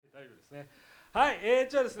ですね。はい、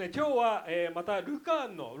じゃあですね、今日は、またルカ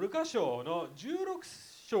書の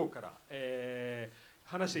16章から、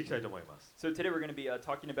話していきたいと思います。So today we're going to be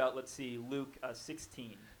talking about, let's see, Luke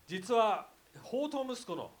 16. 実は放蕩息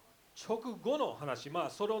子の直後の話、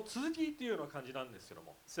その続きというような感じなんですけど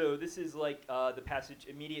も。So this is like the passage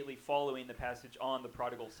immediately following the passage on the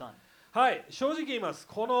prodigal son. はい、正直言います。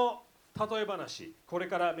この例え話、これ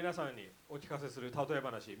から皆さんにお聞かせする例え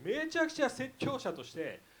話、めちゃくちゃ説教者とし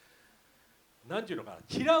て、なんていうのかな、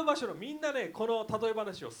嫌う場所のみんなね、この例え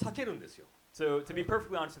話を避けるんですよ。So to be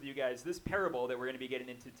perfectly honest with you guys, this parable that we're going to be getting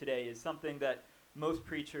into today is something that most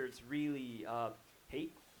preachers really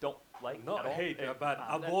hate, don't like Not at all. hate, but That-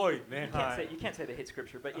 avoid ね。you can't say you can't say they hate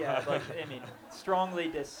scripture, but yeah, like I mean,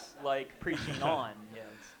 strongly dislike preaching on.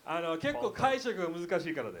 Yeah, 結構解釈が難し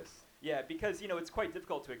いからです。yeah, because it's quite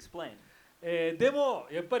difficult to explain. でも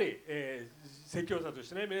やっぱり、説教者とし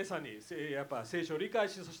てね、皆さんにやっぱ聖書を理解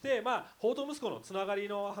し、そして放蕩息子のつながり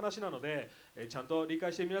の話なので、ちゃんと理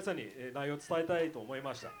解して皆さんに内容を伝えたいと思い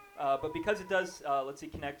ました。But because it does, let's see,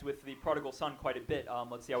 connect with the prodigal son quite a bit,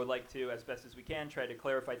 let's see, I would like to, as best as we can, try to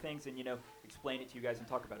clarify things and, explain it to you guys and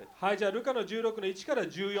talk about it. はい、じゃあルカの16の1から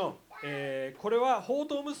14、これは放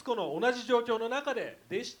蕩息子の同じ状況の中で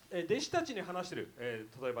弟子たちに話している、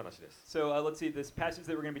例え話です。So let's see, this passage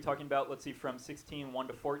that we're going to be talking about, let's see, from 16, 1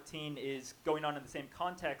 to 14, is going on in the same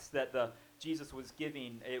context that Jesus was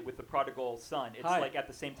giving it with the prodigal son. It's like at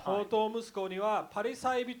the same 放 time. 蕩息子にはパリ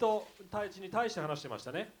サイ人たちに対して話してまし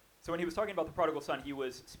たね。So when he was talking about the prodigal son, he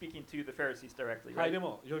was speaking to the Pharisees directly, はい、 right? で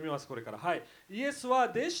も読みますこれから。はい、イエスは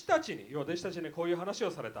弟子たちにこういう話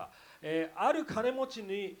をされた。ある金持ち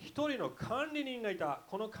に一人の管理人がいた。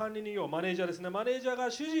この管理人をマネージャーですね。マネージャー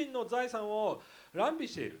が主人の財産を乱備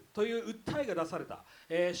しているという訴えが出された。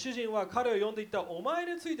主人は彼を呼んでいった。お前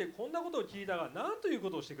についてこんなことを聞いたが何という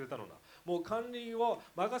ことをしてくれたのだ。もう管理を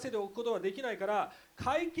任せておくことはできないから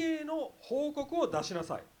会計の報告を出しな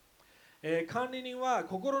さい。管理人は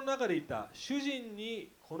心の中で言った。主人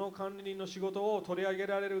にこの管理人の仕事を取り上げ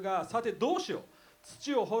られるが、さてどうしよう。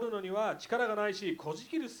土を掘るのには力がないし、こじ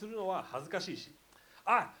きりするのは恥ずかしいし。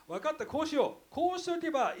分かった、こうしよう。こうしてお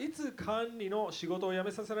けばいつ管理の仕事を辞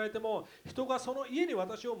めさせられても人がその家に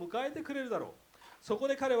私を迎えてくれるだろう。そこ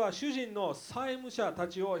で彼は主人の債務者た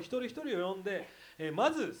ちを一人一人を呼んで、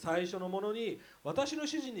まず最初のものに私の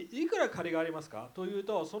主人にいくら借りがありますかという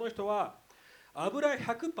と、その人は油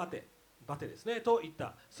100バテですねと言っ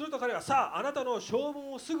た。すると彼は、さああなたの証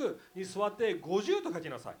文をすぐに座って50と書き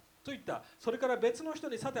なさいと言った。それから別の人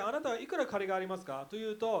に、さてあなたはいくら借りがありますかとい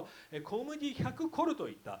うと、小麦100コルと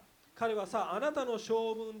言った。彼は、さああなたの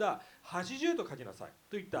証文だ80と書きなさい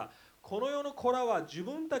と言った。この世の子らは自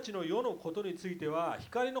分たちの世のことについては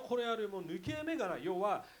光の子よりも抜け目がない。要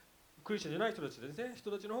はクリスチャンじゃない人たちですね。人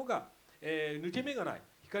たちの方が、抜け目がない。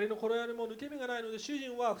光の頃よりも抜け目がないので、主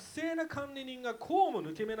人は不正な管理人がこうも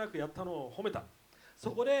抜け目なくやったのを褒めた。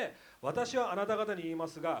そこで私はあなた方に言いま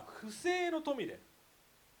すが、不正の富で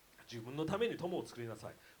自分のために友を作りなさ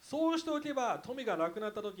い。そうしておけば富がなくな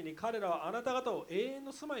った時に彼らはあなた方を永遠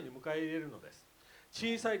の住まいに迎え入れるのです。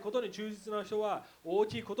小さいことに忠実な人は大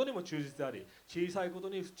きいことにも忠実であり、小さいこと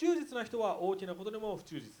に不忠実な人は大きなことにも不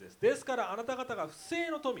忠実です。ですからあなた方が不正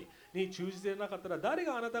の富に忠実でなかったら、誰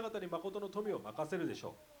があなた方に誠の富を任せるでし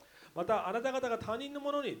ょう。またあなた方が他人の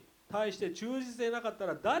ものに対して忠実でなかった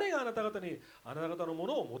ら、誰があなた方にあなた方のも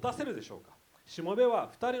のを持たせるでしょうか。しもべは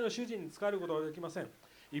2人の主人に仕えることができません。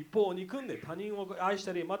一方を憎んで他人を愛し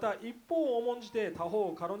たり、また一方を重んじて他方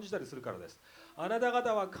を軽んじたりするからです。あなた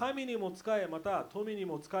方は神にも仕え、また富に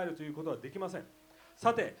も仕えるということはできません。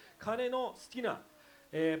さて金の好きな、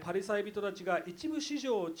パリサイ人たちが一部知事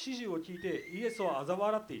を聞いてイエスを嘲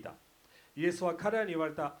笑っていた。イエスは彼らに言わ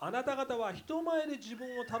れた。あなた方は人前で自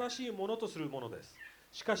分を正しいものとするものです。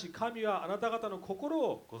しかし神はあなた方の心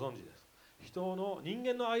をご存知です。人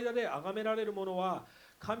間の間で崇められるものは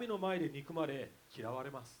神の前で憎まれ嫌われ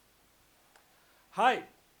ます。はい、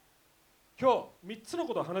今日3つの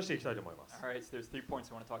ことを話していきたいと思います。 All right, so there's 3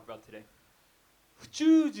 points I want to talk about today. 不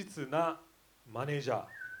忠実なマネージャー、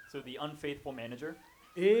 So the unfaithful manager,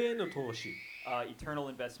 永遠の投資、 eternal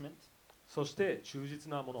investment, そして忠実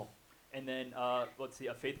なもの。 and then let's see,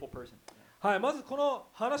 a faithful person. はい、まずこの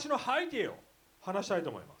話の背景を話したいと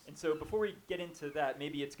思います。 And so before we get into that,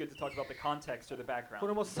 maybe it's good to talk about the context or the こ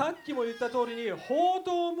れ background. もさっきも言った通りに放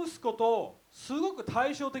蕩息子とすごく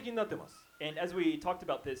対照的になってます。 And as we talked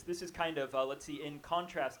about this, this is kind of, let's see, in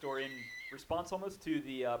contrast or in response almost to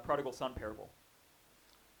the prodigal son parable.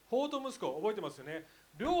 放蕩息子覚えてますよね。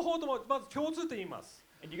両方ともまず共通点言います。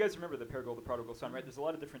 And you guys remember the parable of the prodigal son, right? There's a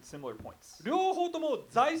lot of different similar points. 両方とも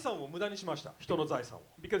財産を無駄にしました。人の財産を。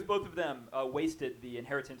 Because both of them wasted the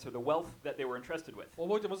inheritance or the wealth that they were entrusted with.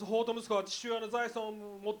 覚えてます？法と息子は父親の財産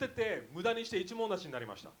を持ってって無駄にして一文無しになり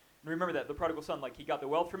ました。 Remember that the prodigal son, like he got the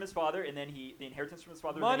wealth from his father, and then the inheritance from his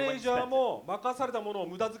father. マ And then ネ he ージ went ャー and spent も任されたものを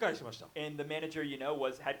無駄遣いしました。 it. And the manager,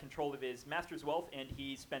 had control of his master's wealth, and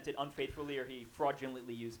he spent it unfaithfully or he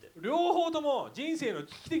fraudulently used it. 両方とも人生の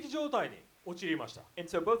危機的状態に陥りました。 And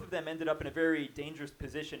so both of them ended up in a very dangerous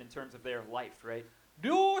position in terms of their life, right?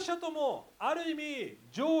 両者ともある意味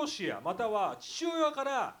上司やまたは父親か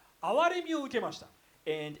ら憐れみを受けました。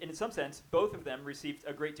 And in some sense, both of them received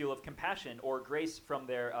a great deal of compassion or grace from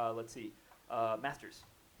their, masters.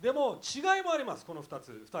 でも違いもあります。この2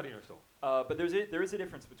人の人。 But there is a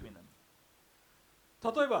difference between them.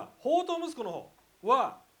 例えば法と息子の方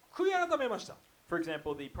は悔い改めました。 For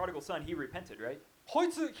example, the prodigal son, he repented, right? こい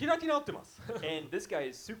つ開き直ってます。 And this guy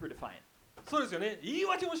is super defiant. そうですよね。言い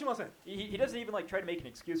訳もしません。 He doesn't even like try to make an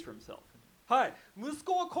excuse for himself. はい。息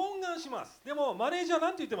子は懇願します。でもマネージャーな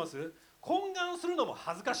んて言ってます？懇願するのも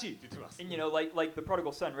恥ずかしいって言ってます。 And like the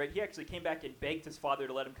prodigal son, right? He actually came back and begged his father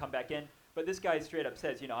to let him come back in. But this guy straight up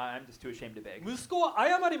says, I'm just too ashamed to beg. 息子は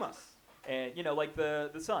謝ります。 And like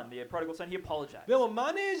the son, the prodigal son, he apologized. でも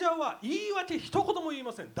マネージャーは言い訳一言も言い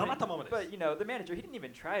ません。黙ったままです。 But the manager, he didn't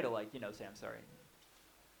even try to say I'm sorry.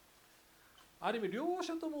 ある意味両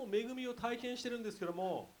者とも恵みを体験してるんですけど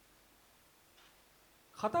も、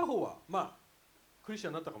片方はクリスチ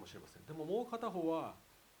ャンになったかもしれません。でももう片方は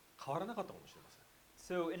変わらなかったかもしれませ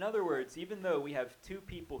ん。 So in other words, even though we have two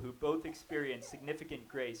people who both experienced significant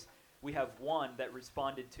grace, we have one that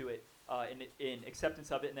responded to it in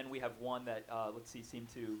acceptance of it, and then we have one that, seemed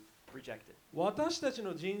to reject it. 私たち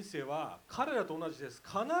の人生は彼らと同じです。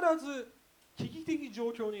必ず危機的状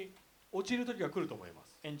況に陥る時が来ると思いま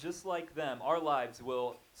す。 And just like them, our lives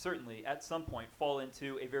will certainly, at some point, fall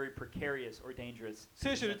into a very precarious or dangerous.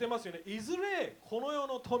 聖書に言ってますよね。いずれこの世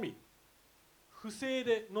の富、不正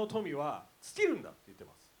での富は尽きるんだって言って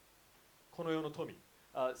ます。この世の富。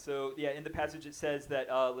So yeah, in the passage it says that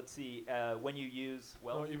when you use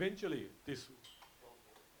wealth. Eventually this,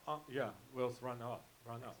 wealth run out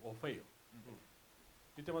or fail.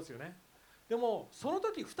 言ってますよね。でもその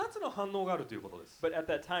時2つの反応があるということです。 But at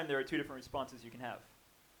that time, there are two different responses you can have.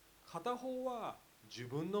 片方は自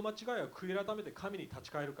分の間違いを悔い改めて神に立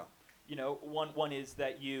ち返るか。One is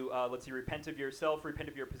that you, repent of yourself, repent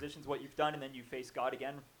of your positions, what you've done, and then you face God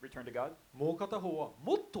again, return to God. もう片方は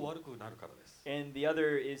もっと悪くなるからです。 And the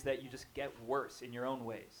other is that you just get worse in your own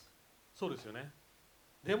ways. そうですよね。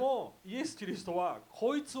でもイエス・キリストは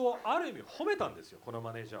こいつをある意味褒めたんですよ、この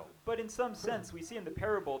マネージャーを。But in some sense, we see in the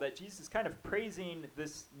parable that Jesus is kind of praising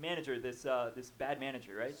this manager, this bad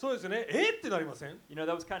manager, right? そうですよね。ってなりません？ That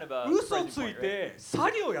was kind of a 嘘 surprising つい point, right? て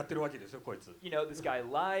詐欺をやってるわけですよ、こいつ。 This guy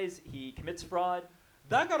lies, he commits fraud.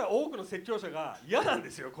 だから多くの説教者が嫌なんで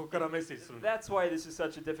すよ、ここからメッセージするの。 That's why this is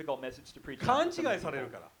such a difficult message to preach. 勘違いされる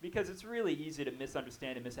から。 Because it's really easy to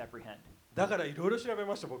misunderstand and misapprehend. だからいろいろ調べ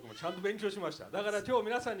ました、僕もちゃんと勉強しました。だから今日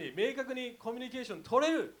皆さんに明確にコミュニケーション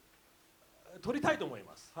取りたいと思い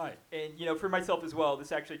ます。はい。 And for myself as well,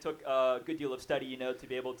 this actually took a good deal of study, to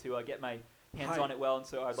be able to get my hands on it well, and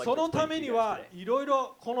so I'd like そ to のた explain め to に you guys は today. いろい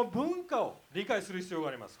ろこの文化を理解する必要が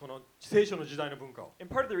あります。この聖書の時代の文化を。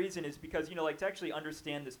 And part of the reason is because to actually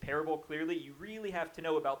understand this parable clearly, you really have to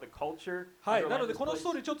know about the culture. はい。 underlying なので this この place. スト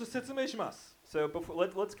ーリーちょっと説明します。 So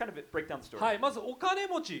let's kind of break down the story. はい。まずお金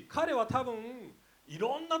持ち、彼は多分い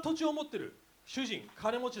ろんな土地を持ってる主人、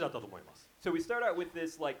金持ちだったと思います。 So we start out with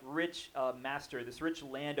this rich master, this rich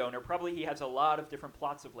landowner. Probably he has a lot of different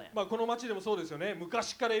plots of land. この町でもそうですよね。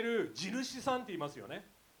昔からいる地主さんって言いますよね。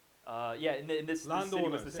Yeah, in this city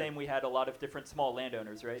was the same. We had a lot of different small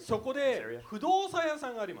landowners, right? そこで不動産屋さ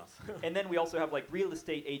んがあります。 And then we also have real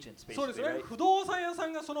estate agents, そうです basically, ね。 right? 不動産屋さ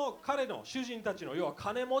んがその彼の主人たちの要は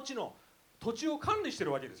金持ちの土地を管理して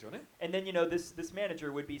るわけですよね。 And then this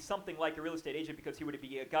manager would be something like a real estate agent because he would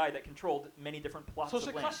be a guy that controlled many different plots そし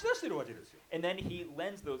of て land. 貸し出してるわけですよ。 And then he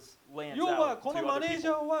lends those lands 要は out こ to のマ other ネージ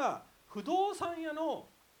ャ people. ーは不動産屋の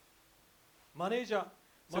マネージャー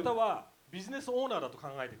またはビジネスオーナーだと考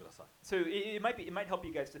えてください。 So it might help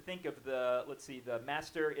you guys to think of the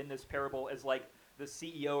master in this parable as like the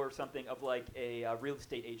CEO or something of a real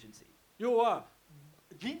estate agency. 要は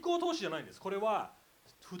銀行投資じゃないんです。これは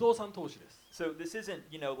不動産投資です。 So this isn't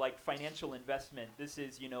financial investment. This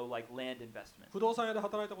is land investment. 不動産屋で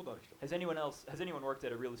働いたことある人。Has anyone worked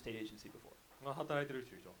at a real estate agency before? 働いてる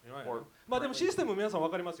人いないの Or でもシステム皆さん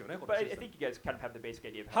分かりますよね。こ But の I システム think you guys kind of have the basic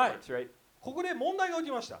idea of how it works, right? ここで問題が起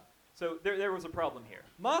きました。 So there was a problem here.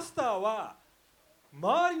 マスターは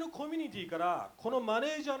周りのコミュニティからこのマネ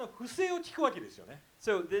ージャーの不正を聞くわけですよね。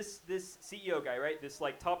 So this CEO guy, right? This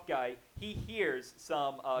like top guy, he hears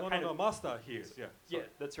some No, kind no, no, of master hears. Yeah, yeah, sorry.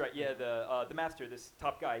 that's right. Yeah, the master, this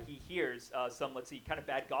top guy, he hears some, let's see, kind of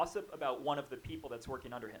bad gossip about one of the people that's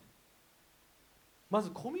working under him. まず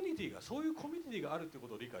コミュニティがそういうコミュニティがあるというこ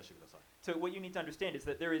とを理解してください。 So what you need to understand is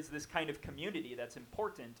that there is this kind of community that's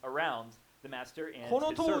important around the master and こ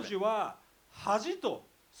の his 当時 servant. は恥と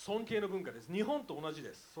尊敬の文化です。日本と同じ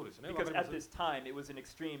です。そうですね。わか Because りま at す。 this time, it was an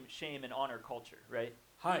extreme shame and honor culture, right?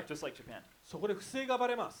 はい。 Just like Japan. そこで不正がバ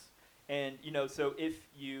レます。 And you know, so if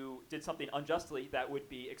you did something unjustly, that would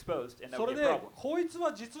be exposed, and that そ would れ be a で problem. こいつ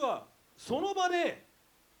は実はその場で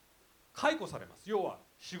解雇されます。要は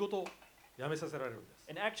仕事を辞めさせられるんです。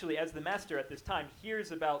 And actually, as the master at this time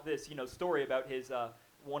hears about this, you know, story about his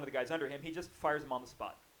one of the guys under him, he just fires him on the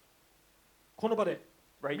spot, この場で。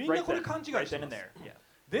 right, みんな right これ then, 勘違い right して then ま and す。 there. Yeah.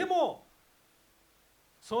 でも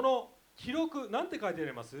その記録なんて書いてあ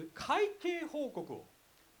ります？会計報告を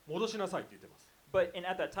戻しなさいって言ってます。 But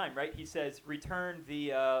at that time, right, he says, return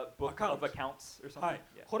the book of accounts or something. はい。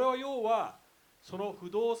 Yeah. これは要はその不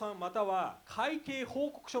動産または会計報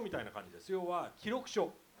告書みたいな感じです。要は記録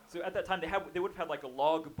書。 So at that time, they would have had like a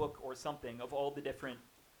log book or something of all the different.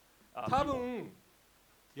 多 People. 分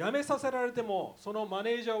辞めさせられてもそのマ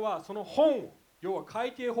ネージャーはその本を要は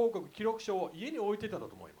会計報告記録書を家に置いてたと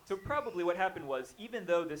思います。 So probably what happened was, even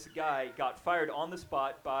though this guy got fired on the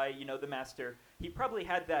spot by, you know, the master, he probably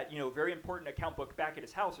had that, you know, very important account book back at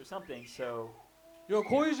his house or something. So 要は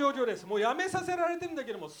こういう状況です。もう辞めさせられてるんだ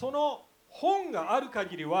けどもその本がある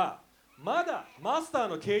限りはまだマスター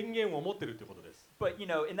の権限を持ってるということです。 but you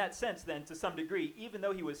know, in that sense, then to some degree, even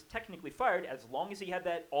though he was technically fired, as long as he had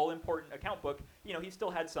that all-important account book, you know, he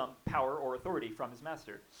still had some power or authority from his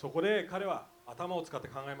master. そこで彼は頭を使って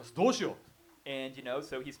考えます。どうしよう。 And you know,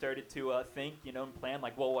 so he started to think, you know, and plan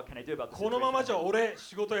like, well, what can I do about this このままじゃ situation? 俺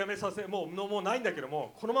仕事辞めさせもうないんだけど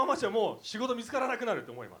もこのままじゃもう仕事見つからなくなる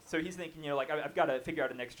と思います。 So he's thinking, you know, like I've got to figure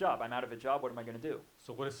out a next job. I'm out of a job. What am I going to do?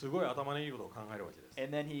 そこですごい頭のいいことを考えるわけです。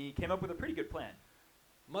 And then he came up with a pretty good plan.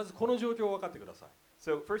 まずこの状況を分かってください。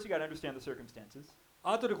 So first, you got to understand the circumstances.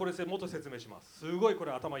 後でこれもっと説明します。すごいこ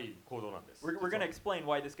れ頭いい行動なんです。 We're going to explain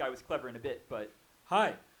why this guy was clever in a bit, but は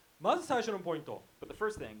い。まず最初のポイント。 the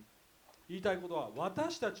first thing, 言いたいことは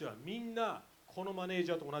私たちはみんなこのマネー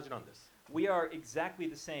ジャーと同じなんです。 we are exactly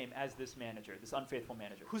the same as this manager, this unfaithful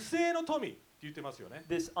manager. 不正の富って言ってますよね。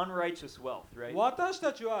 This unrighteous wealth, right? 私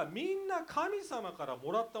たちはみんな神様から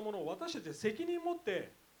もらったものを私たちは責任持っ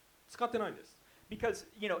て使ってないんです。 Because,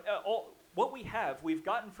 you know, what we have, we've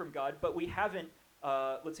gotten from God, but we haven't,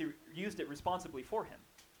 let's say, used it responsibly for Him.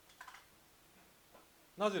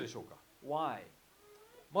 なぜでしょうか。 Why?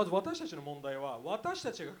 まず私たちの問題は私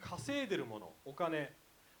たちが稼いでるもの、お金、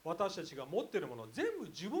私たちが持ってるもの全部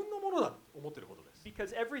自分のものだと思ってることです。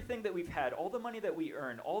 Because everything that we've had, all the money that we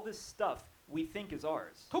earn, all this stuff we think is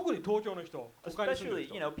ours. 特に東京の人、都会に住んで Especially, る you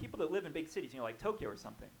人、 know, people that live in big cities, you know, like Tokyo or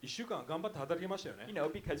something. 1週間頑張って働きましたよね You。know,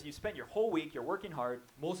 because you spent your whole week, you're working hard.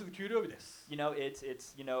 もうすぐ給料日です。 You know,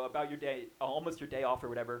 it's you know about your day, almost your day off or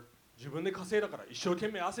whatever. 自分で稼いだから一生懸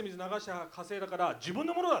命汗水流して稼いだから自分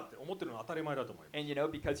のものだって思ってるのは当たり前だと思います。 And you know,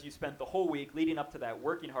 because you spent the whole week leading up to that,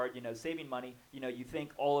 working hard, you know, saving money, you know, you think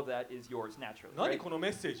all of that is yours naturally. 何 Right? このメ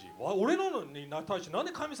ッセージ俺のに対してなん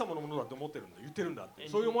で神様のものだって思ってるんだ言ってるんだって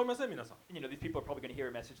そういう思いません皆さん。 You know, these people are probably going to hear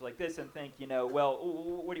a message like this and think, you know, well,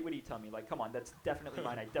 what do you tell me? Like, come on, that's definitely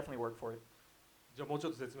mine. I definitely work for it. じゃあもうちょ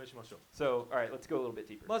っと説明しましょう。 So, all right, let's go a little bit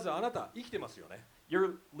deeper. まずあなた生きてますよね。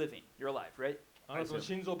 You're living, you're alive, right? あなたの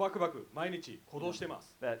心臓バクバク毎日鼓動してま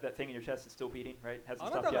す。 That thing in your chest is still beating, right? Hasn't あ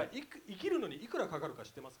な stopped たが yet. 生きるのにいくらかかるか知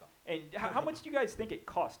ってますか？ And how much do you guys think it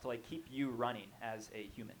costs to like keep you running as a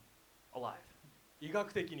human, alive? 医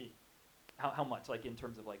学的に How much, like in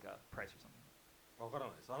terms of like a price or something? わから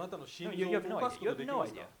ないです。あなたの No, 心 you 臓 have を動 no かす idea. こ You とで have き no ま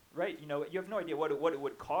すか？ idea, right? You know, you have no idea what it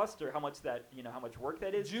would cost or how much that, you know, how much work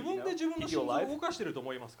that is. 自 To, 分 you で know, 自分の keep 心 you 臓を alive. 動かしてると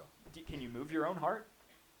思いますか？ Can you move your own heart?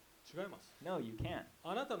 違います。 No, you can't.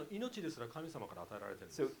 あなたの命ですら神様から与えられてるん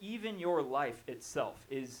です。 So even your life itself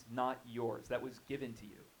is not yours. That was given to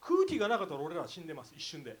you. 空気がなかったら俺らは死んでます一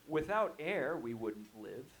瞬で。 Without air, we wouldn't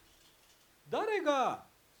live. 誰が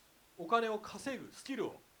お金を稼ぐスキル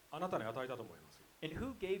をあなたに与えたと思います？ And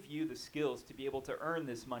who gave you the skills to be able to earn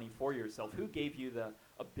this money for yourself? Who gave you the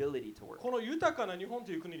ability to work? この豊かな日本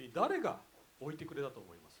という国に誰が置いてくれたと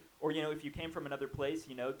思います？ Or, you know, if you came from another place,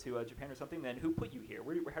 you know, to Japan or something, then who put you here?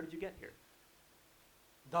 How did you get here?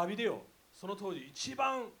 ダビデをその当時一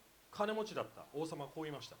番金持ちだった王様はこう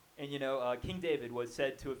言いました。 And you know, King David was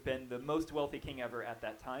said to have been the most wealthy king ever at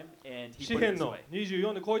that time, and he 詩 put it 篇 this の way.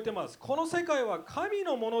 24でこう言ってます。この世界は神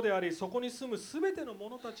のものであり、そこに住むすべての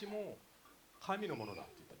者たちも神のものだっ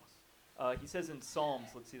て言ってます。 He says in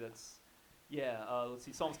Psalms, let's see, let's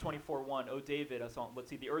see, Psalms 24:1. Oh, David, let's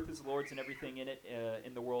see, the earth is the Lord's and everything in it,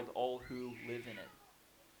 in the world, all who live in it.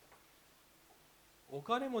 お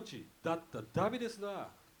金持ちだったダビデすら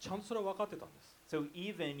ちゃんとそれは分かってたんです。 So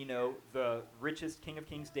even, you know, the richest king of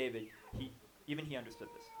kings, David, he understood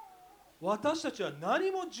this. 私たちは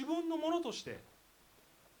何も自分のものとして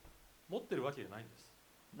持ってるわけじゃないんです。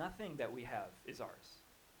 Nothing that we have is ours.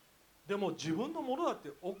 でも自分のものだっ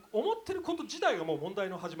て思ってること自体がもう問題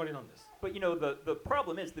の始まりなんです。 But you know, the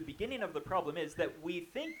problem is, the beginning of the problem is that we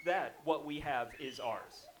think that what we have is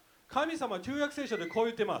ours. 神様は旧約聖書でこう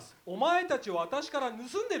言ってます。お前たちは私から盗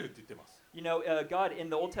んでるって言ってます。 You know, God in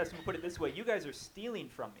the Old Testament put it this way: you guys are stealing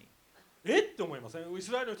from me. えって思いません？イス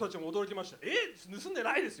ラエルの人たちも驚きました。盗んで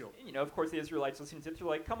ないですよ。 And, you know, of course, the Israelites listening to it, they're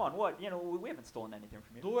like, "Come on, what? You know, we haven't stolen anything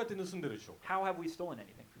from you. どうやって盗んでるでしょうか？ How have we stolen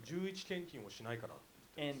anything from you?" 11献金をしないから。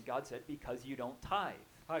 And God said, "Because you don't tithe."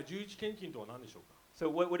 はい、11献金とは何でしょうか？ So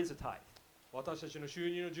what is a tithe? 私たちの収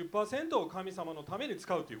入の 10% を神様のために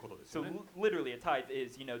使うということです So よね。 literally, a tithe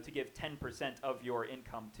is, you know, to give 10% of your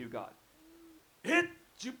income to God.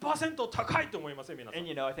 10% 高いと思いません皆さん。 And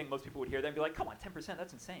you know, I think most people would hear that and be like, "Come on, 10%?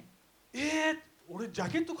 That's insane." 俺ジ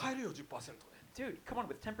ャケット買えるよ 10% で。 Dude, come on,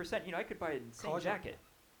 with 10%, you know, I could buy an insane Kawaii. jacket,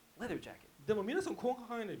 leather jacket. でも皆さんこう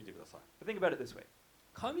考えてみてください。 But think about it this way.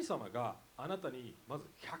 神様があなたにまず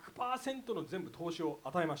 100% の全部投資を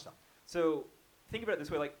与えました。 So think about it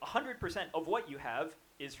this way: like 100% of what you have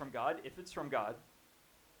is from God. If it's from God,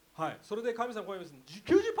 はい、それで神様こう言います。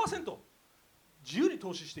90% 自由に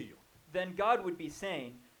投資していいよ。 then God would be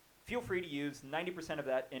saying, "Feel free to use 90% of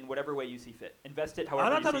that in whatever way you see fit. Invest it あ however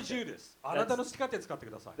なたの you 自 see 由 fit. です。あなたの好き勝手使って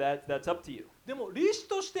ください。 That's up to you. でも利子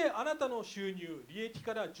としてあなたの収入、利益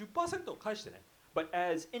から 10% を返してね。 But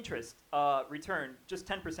as interest, return just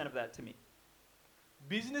 10% of that to me."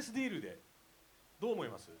 ビジネスディールでどう思い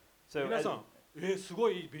ます？ So 皆 as, さん、す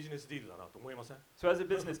ごいビジネスディールだなと思いません？ so as a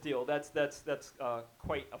business deal, that's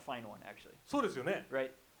quite a fine one actually, そうですよね。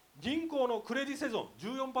 right? 銀行のクレジセゾン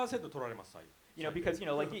 14% 取られます。 You know, because you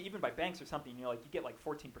know, like even by banks or something, you know, like you get like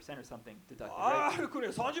 14% or something deducted, あ right? る国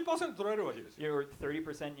は 30% 取られるわけですよ。 Or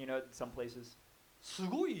 30%, you know, in some places. す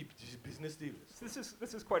ごいビジネスディールです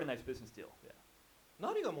So。this is quite a nice business deal. Yeah.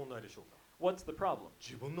 何が問題でしょうか？ What's the problem?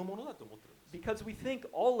 自分のものだと思ってるんです。 Because we think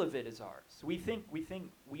all of it is ours. We think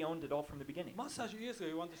we owned it all from the beginning. まず最初イエスが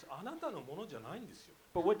言わんです。あなたのものじゃないんですよ。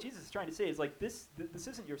 But what Jesus is trying to say is like this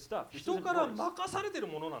isn't your stuff. This 人 isn't から yours. 任されてる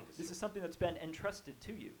ものなんです This よ。 is something that's been entrusted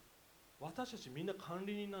to you. 私たちみんな管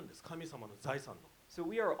理人なんです。神様の財産の。 So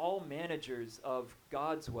we are all managers of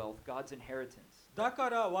God's wealth, God's inheritance. だか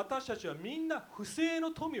ら私たちはみんな不正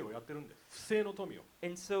の富をやってるんです。不正の富を。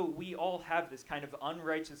 And so we all have this kind of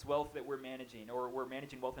unrighteous wealth that we're managing, or we're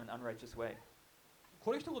managing wealth in an unrighteous way.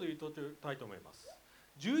 これ一言言いたいと思います。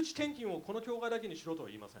11献金をこの教会だけにしろとは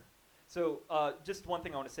言いません。 So just one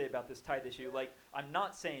thing I want to say about this tithe issue, like I'm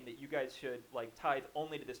not saying that you guys should like tithe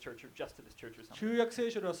only to this church or just to this church or something. 旧約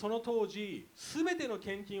聖書ではその当時、すべての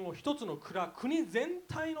献金を一つの蔵、国全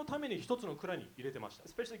体のために一つの蔵に入れてました。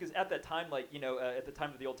 Especially because at that time, like, you know, at the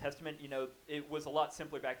time of the Old Testament, you know, it was a lot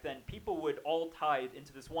simpler back then. People would all tithe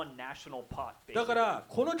into this one national pot. だか Basically. ら、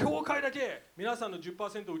この教会だけ皆さんの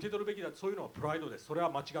 10% を受け取るべきだ、そういうのはプライドです。それ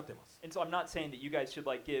は間違ってます。 And so I'm not saying that you guys should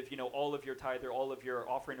like give, you know, all of your tithe or all of your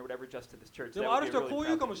offering or whatever just to this church. で That もあ would る be 人 a はこ really う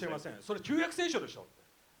言う proud か thing も to しれま say. せん。それ旧約聖書でしょ。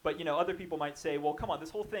 But you know, other people might say, well, come on, this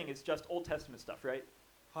whole thing is just Old Testament stuff, right?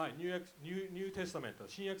 はい、ニューテスタメント、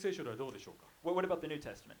新約聖書ではどうでしょうか？ What about the New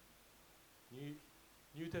Testament? ニ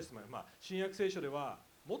ューテスタメント、まあ、新約聖書では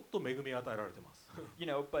もっと恵みが与えられてます。You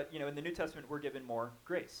know, but you know, in the New Testament, we're given more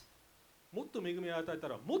grace. もっと恵みを与えた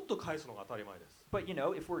らもっと返すのが当たり前です。 But you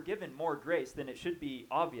know, if we're given more grace, then it should be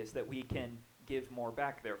obvious that we can give more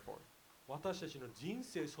back. Therefore, 私たちの人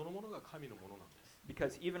生そのものが神のものなんです。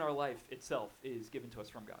 because even our life itself is given to us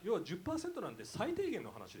from God. 要は 10% なんて最低限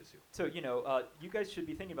の話ですよ。 So you know, you guys should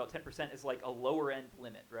be thinking about 10% as like a lower end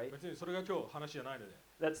limit, right? 別にそれが今日話じゃないので。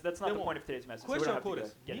 That's not the Demo- point of today's message. So クエ we スチョン don't は have こう to で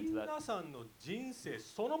す。 get み into that. なさんの人生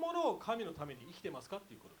そのものを神のために生きてますかっ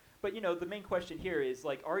ていうことです。 But you know, the main question here is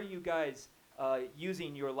like, are you guys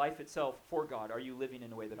using your life itself for God? Are you living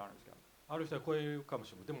in a way that honors God? ある人はこう言うかも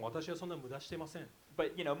しれない。でも私はそんな無駄してません。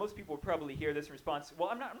 But you know, most people would probably hear this in response. Well,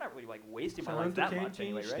 I'm not really like wasting ち my ゃん life と that 献 much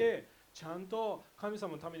金 anyway, し right? て、ちゃんと神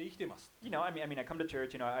様のために生きてます。 You know, I mean, I come to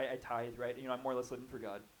church. You know, I tithe, right? You know, I'm more or less living for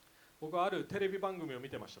God. 僕はあるテレビ番組を見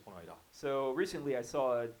てましたこの間 So recently I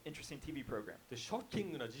saw an interesting TV program, でショッキ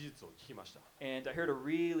ングな事実を聞きました and I heard a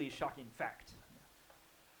really shocking fact.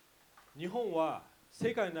 日本は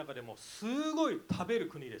世界の中でもすごい食べる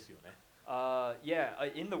国ですよね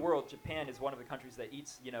In the world, Japan is one of the countries that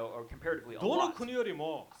eats, or comparatively a どの lot. 国より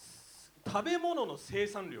も食べ物の生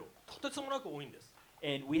産量とてつもなく多いんです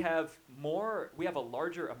And we have a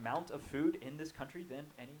larger amount of food in this country than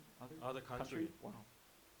any other Other country country. Wow.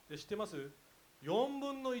 で知ってます4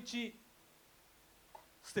分の1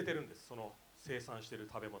捨ててるんですその生産してる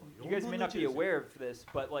食べ物 You guys 4 may 分の not 1 be ですよ aware of this,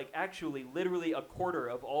 but like actually, literally a quarter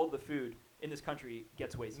of all the food in this country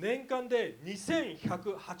gets wasted. 年間で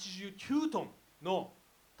2189トンの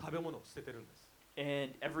食べ物を捨ててるんです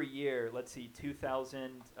And every year, let's see,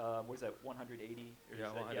 2,000, what is that, 180?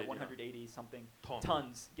 Yeah, 180, 180 something トン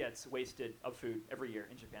tons gets wasted of food every year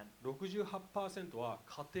in Japan. 68% は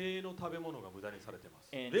家庭の食べ物が無駄にされてます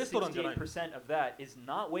And レストランじゃないんです 68% of that is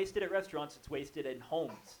not wasted at restaurants, it's wasted in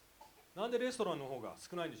homes. なんでレストランの方が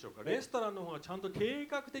少ないんでしょうかレストランの方がちゃんと計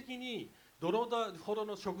画的にどのほど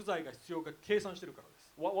の食材が必要か計算してるからで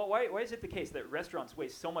す Why is it the case that restaurants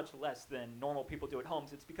waste so much less than normal people do at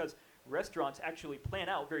homes? It's because restaurants actually plan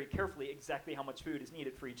out very carefully exactly how much food is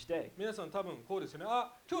needed for each day. 皆さん多分こうですよね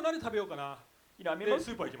あ今日何食べようかな I mean, でス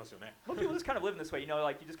ーパー行きますよね most people just kind of live in this way.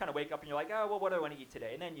 Like you just kind of wake up and you're like, oh, well, what do I want to eat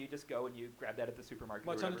today? And then you just go and you grab that at the supermarket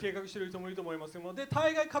ま or あちゃんと whatever. 計画してる人もいると思いますけどで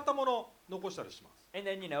大概買ったものを残したりします And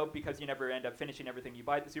then, because you never end up finishing everything you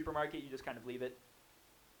buy at the supermarket, you just kind of leave it.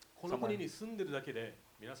 この国に住んでるだけで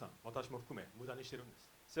皆さん私も含め無駄にしてるんです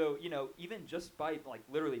So, even just by like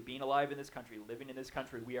literally being alive in this country, living in this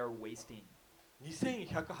country, we are wasting.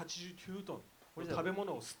 2189トン What is の that? 食べ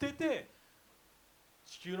物を捨てて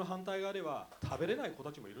地球の反対側では食べれない子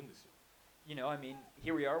たちもいるんですよ I mean,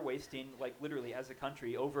 here we are wasting, like literally as a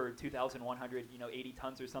country, over 2,100, 80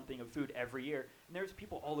 tons or something of food every year. And there's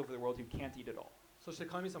people all over the world who can't eat it all. そして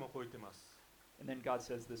神様はこう言ってます And then God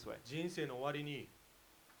says this way. 人生の終わりに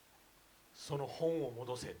その本を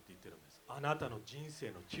戻せって言ってるんですあなたの人生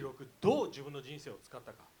の記録どう自分の人生を使っ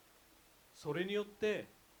たかそれによって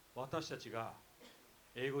私たちが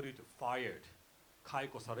英語で言うと fired 解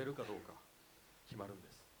雇されるかどうか決まるんで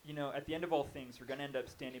す At the end of all things, we're going to end up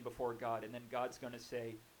standing before God, and then God's going to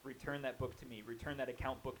say, return that book to me, return that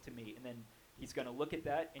account book to me. And then he's going to look at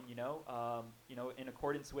that, and, in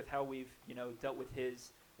accordance with how we've, dealt with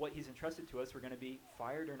what he's entrusted to us, we're going to be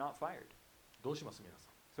fired or not fired. どうします皆さ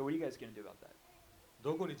ん So what are you guys going to do about that?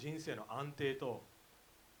 どこに人生の安定と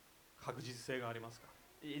確実性がありますか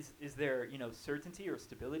Is there, certainty or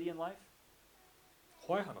stability in life?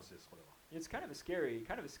 怖い話ですこれは It's kind of a scary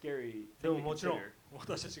で thing も to もちろん consider.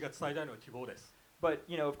 私たちが伝えたいのは希望です But,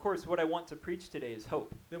 of course, what I want to preach today is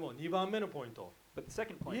hope. でも2番目のポイント But the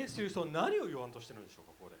second イ point, エス・キリストは何を言わんとしてるんでしょう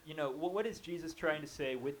かここで what is Jesus trying to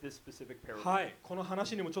say with this specific parable? はいこの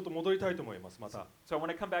話にもちょっと戻りたいと思いますまた So I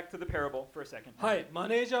want to come back to the parable for a second. はいマ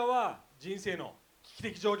ネージャーは人生の危機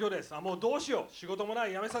的状況ですもうどうしよう仕事もな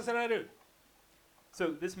い辞めさせられる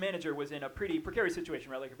So this manager was in a pretty precarious situation,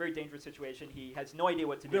 right? Like a very dangerous situation. He has no idea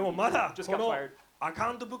what to で do. も He まだ just こ got の fired. ア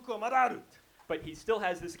カウントブックはまだある But he still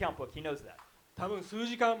has this account book. He knows that. 多分数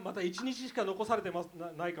時間また1日しか残されて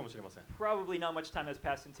ないかもしれません Probably not much time has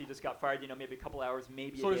passed since he just got fired. Maybe a couple hours,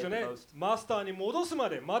 maybe そう a で day すよ at ね the most. マスターに戻すま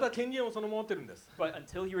でまだ権限をそのまま持ってるんです But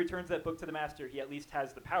until he returns that book to the master, he at least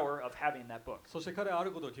has the power of having that book. そして彼はあ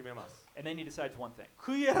ることを決めます And then he decides one thing.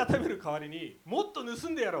 悔い改める代わりにもっと盗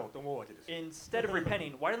んでやろうと思うわけですよ Instead of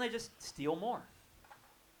repenting, why don't I just steal more?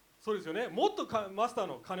 そうですよねもっとマスター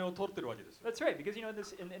の金を取ってるわけですよ That's right, because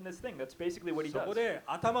in this thing, that's basically what he そ does. こで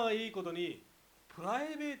頭がいいことにプラ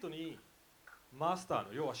イベートにマスター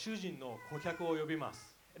の要は主人の顧客を呼びま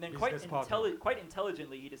す And then quite, Business partner. quite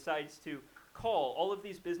intelligently, he decides to call all of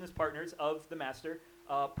these business partners of the master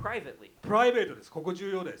privately. プライベートですここ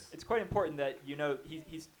重要です It's quite important that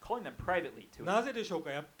he's calling them privately to him. なぜでしょう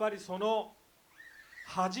かやっぱりその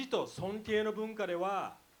恥と尊敬の文化で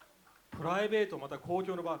はプライベートまた公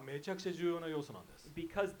共の場めちゃくちゃ重要な要素なんです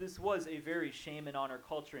Because this was a very shame and honor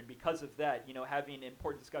culture, and because of that, having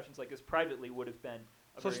important discussions like this privately would have been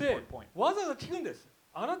a そ very して important point. わざわざ聞くんです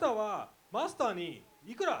あなたはマスターに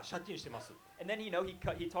いくら借金してます And then, he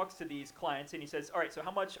talks to these clients and he says, all right, so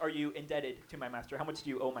how much are you indebted to my master? How much do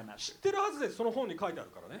you owe my 知 master? ってるはずですその本に書いてあ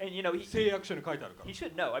るからね And, he, 誓約書に書いてあるから he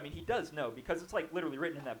should know. I mean, he does know because it's like literally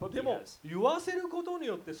written in that book で he も has. 言わせることに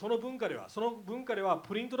よってその文化では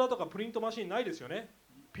プリントだとかプリントマシンないですよね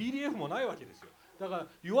PDF もないわけですよだから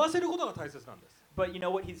言わせることが大切なんです But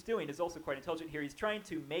what he's doing is also quite intelligent here. He's trying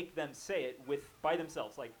to make them say it by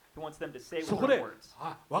themselves. Like he wants them to say it そ with こ their で words.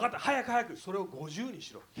 分かった早くそれを50に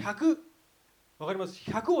しろ100わかります。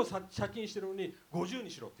100を借金してるのに50に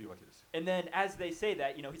しろっていうわけですよ。 And then as they say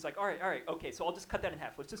that, he's like, all right, okay, so I'll just cut that in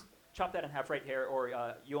half. Let's just chop that in half right here, or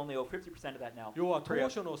you only owe 50% of that now. 要は当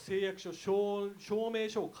初の誓約書証明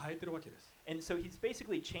書を変えてるわけです。 And so he's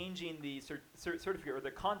basically changing the certificate or the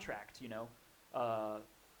contract, the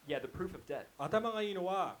proof of debt. 頭がいいの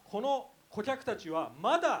はこの顧客たちは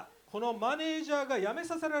まだこのマネージャーが辞め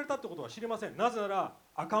させられたってことは知りません。なぜなら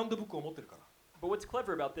アカウントブックを持ってるから。 But what's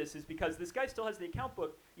clever about this is because this guy still has the account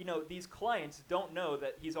book, these clients don't know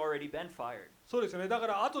that he's already been fired. そうですよね。だか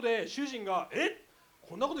ら後で主人が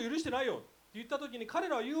こんなこと許してないよって言った時に彼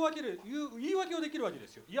らは言い訳をできるわけで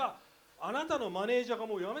すよ。いや、あなたのマネージャーが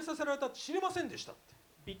もう辞めさせられたって知りませんでしたって。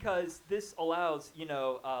 Because this allows,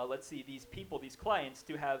 let's see, these clients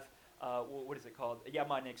to have, what is it called? Yeah,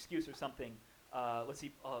 an excuse or something. Let's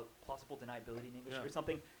see, plausible deniability in English or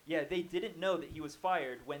something. Yeah, they didn't know that he was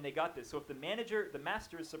fired when they got this. So if the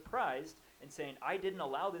master is surprised and saying, I didn't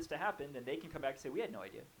allow this to happen, then they can come back and say, we had no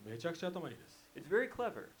idea. めちゃくちゃ頭いいです。 It's very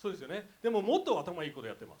clever. そうですよね。でももっと頭いいこと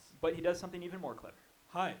やってます。 But he does something even more clever.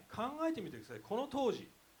 はい、考えてみてください。この当時、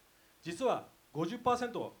実は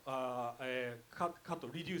 50% カット、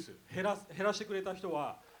リデュース、減らしてくれた人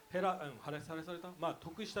は、減らされた、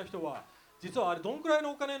得した人は、実はあれどんくらい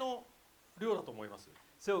のお金の量だと思います？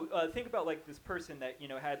 So think about like this person that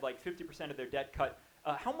had like 50% of their debt cut.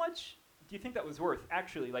 How much do you think that was worth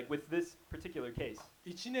actually, like with this particular case?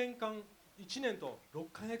 1年と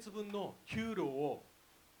6ヶ月分の給料を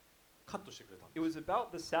カットしてくれたん It です。 was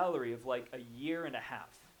about the salary of like a year and a half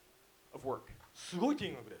of work. すごい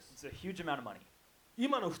金額です。 It's a huge amount of money.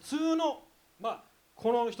 今の普通の、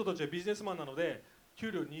この人たちはビジネスマンなので給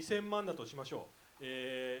料2000万だとしましょう。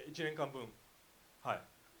1年間分。はい。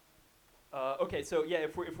Okay, so yeah,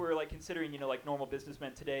 if we're like considering, like normal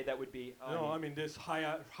businessmen today, that would be. No, I mean this high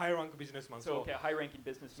rank businessman. So okay, high-ranking So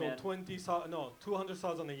businessman.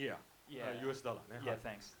 200,000 a year. Yeah. US ダラーね。Yeah,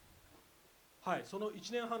 thanks. はい、その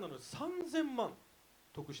1年半なので3000万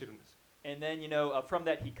得してるんです。 And then from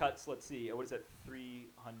that he cuts. Let's see, what is that?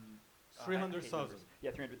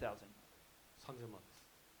 300,000。Yeah, 300,000. 3000万です。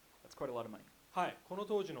 That's quite a lot of money. はい、この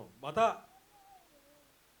当時のまた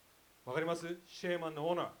わかります？シェーマンの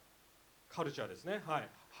オーナー、カルチャーですね。はい、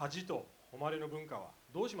恥と誉れの文化は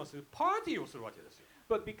どうします？パーティーをするわけですよ。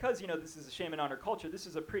But because this is a shame and honor culture, this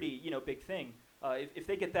is a pretty big thing. If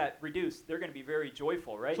they get that reduced, they're going to be very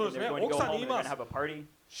joyful, right? And they're going to go home and they're going to have a party.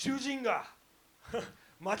 主人が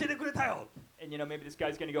負けてくれたよ。 And maybe this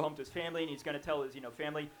guy's going to go home to his family and he's going to tell his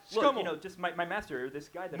family, しか look, も just my master, this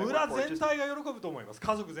guy that I 村 work for, 全 just 体が喜ぶと思います。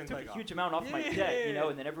家族全 took 体 a が。 huge amount off my debt,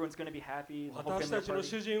 and then everyone's going to be happy. The whole 私 family た will ちの party.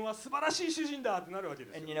 主人は素晴らしい主人だってなるわけ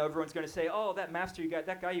ですよ。 And everyone's going to say, oh, that master you got,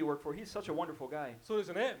 that guy you work for, he's such a wonderful guy. そうで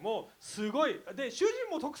すね。もうすごい。で、主人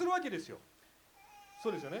も得するわけですよ。そ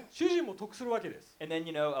うですよね。主人も得するわけです。 And then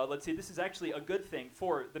let's see, this is actually a good thing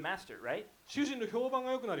for the master, right? 主人の評判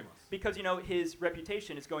が良くなります。 Because his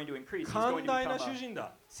reputation is going to increase. He's 寛 going to 大 become な主人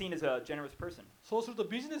だ。 seen as a generous person. そうすると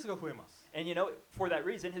ビジネスが増えます。 And for that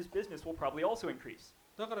reason, his business will probably also increase.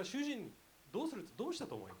 だから主人どうした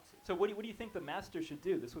と思います？ So what do you think the master should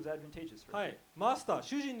do? This was advantageous for him. はい、マスター、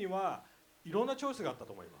主人にはいろんなチョイスがあった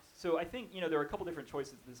と思います。 So I think there are a couple different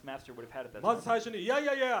choices this master would have had at that まず time. 最初にい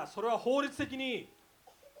やそれは法律的に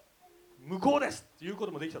無効ですっていうこ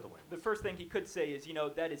ともできたと思いま The first thing he could say is,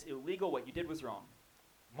 that is illegal. What you did was wrong.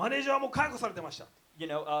 す。マネージャーも解雇されてました。 I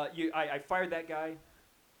fired that guy.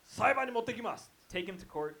 裁判に持ってきます。 Take him to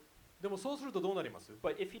court. でもそうするとどうなります？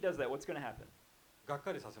 But if he does that, what's going to happen? がっ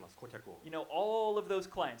かりさせます、顧客を。 All of those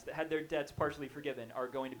clients that had their debts partially forgiven are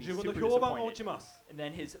going to be 自分 super の評判が落 disappointed. ちます。 And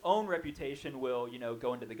then his own reputation will,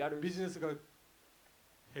 go into the ビ gutters. ジネスが減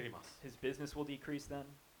ります。 His business will decrease then.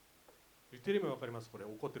 言ってる意味わかります？これ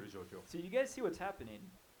起こってる状況。 So you guys see what's happening.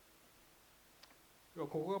 こ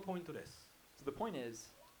こがポイントです。 So the point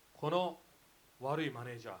is, この悪いマ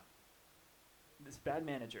ネージャー、 this bad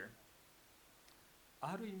manager,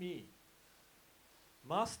 ある意味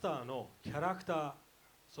マスターのキャラクター、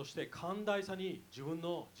そして寛大さに自分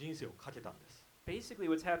の人生をかけたんです。 basically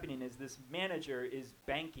what's happening is this manager is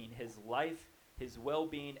banking his life, his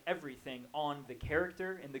well-being, everything on the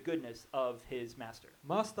character and the goodness of his master.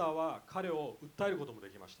 マスターは彼を訴えることもで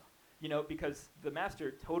きました。 Because the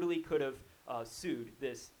master totally could have sued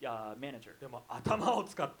this manager. でも頭を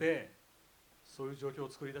使ってそういう状況を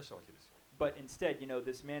作り出したわけですよ。 But instead,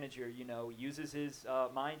 this manager, uses his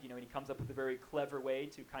mind, and he comes up with a very clever way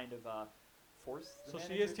to kind of force そ the し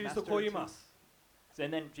てイエス・キリスト master こう言い to. ます。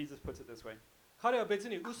 And then Jesus puts it this way. 彼は別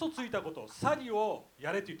に嘘ついたこと、詐欺を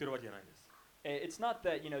やれって言ってるわけじゃないんです。 It's not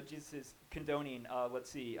that, Jesus is condoning, let's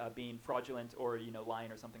see, being fraudulent or,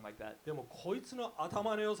 lying or something like that. でもこいつの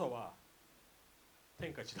頭の良さは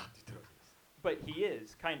天下一だって言ってるわけです。 But he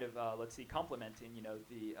is kind of, let's see, complimenting,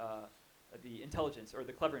 the intelligence or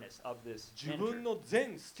the cleverness of this 自 manager. 分の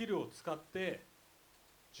全スキルを使って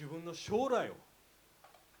自分の将来を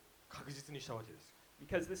確実にしたわけですよ。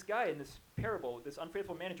 Because this guy in this parable, this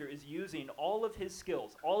unfaithful manager, is using all of his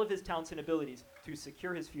skills, all of his talents and abilities to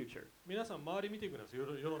secure his future. 皆さん周り見てください。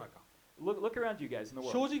世の中 Look around you guys in the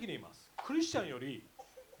正 world. 直に言います。クリスチャンより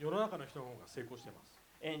世の中の人の方が成功しています。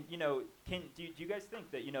 And, do you guys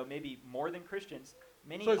think that, maybe more than Christians,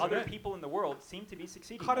 many そうですよね。 other people in the world seem to be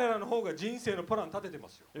succeeding? 彼らの方が人生のプラン立ててま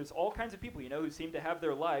すよ。 There's all kinds of people, who seem to have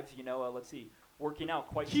their lives, let's see, working out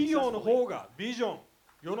quite 企業の successfully. 方がビジョン、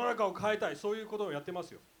世の中を変えたい、そういうことをやってま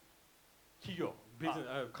すよ。企業、ビジネス、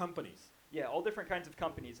companies。 Yeah, all different kinds of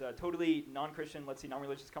companies, totally non-Christian, let's see,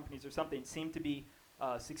 non-religious companies or something, seem to be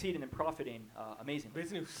succeeding and profiting amazingly.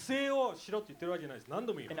 別に不正をしろって言ってるわけじゃないです。何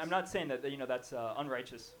度も言い And ま I'm す。 not saying that, that's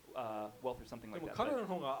unrighteous wealth or something で like も that. 彼 But, らの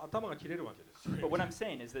方が頭が切れるわけです。 but what I'm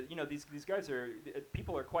saying is that, these guys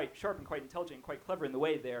people are quite sharp and quite intelligent and quite clever in the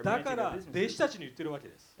way they are だ managing か their ら弟子 businesses. たちに言ってるわけ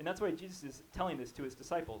です。 And that's why Jesus is telling this to his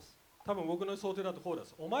disciples. 多分僕の想定だとこうで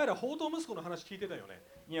す。お前ら放蕩息子の話聞いてたよね。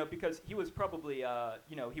 Because he was probably,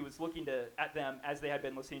 he was looking at them as they had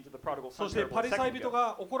been listening to the prodigal そ son して parable パ a リサイ second 人 ago.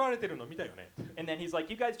 が怒られてるの見たよね。 And then he's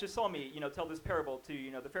like, you guys just saw me, tell this parable to,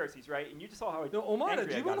 the Pharisees, right? And you just saw how でもお前ら angry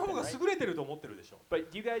自 I 分 got の at 方 them, が right? 優れてると思ってるでしょ。 But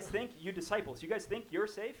do you guys think, you disciples, you guys think you're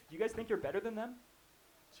safe? Do you guys think you're better than them?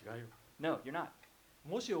 違うよ。 No, you're not.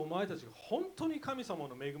 もしお前たちが本当に神様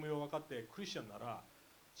の恵みを分かってクリスチャンなら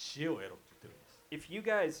知恵を得ろって言ってるんです。 If you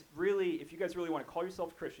guys really want to call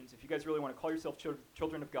yourself Christians, if you guys really want to call yourself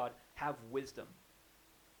children of God, have wisdom.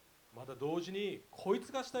 また同時にこい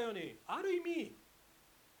つがしたようにある意味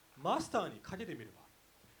マスターにかけてみれば。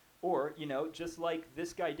 Or, just like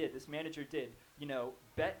this guy did, this manager did,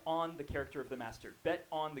 bet on the character of the master. Bet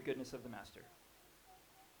on the goodness of the master.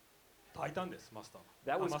 大胆ですマスタ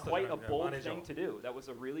ーは。 That あ was マスターじゃ quite な a くて bold マネージャー thing は to do. That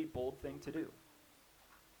was a really bold thing to do.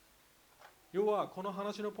 要はこの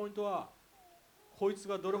話のポイントはこいつ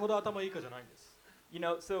がどれほど頭いいかじゃないんです。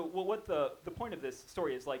 So what the point of this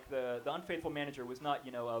story is, like the unfaithful manager was not,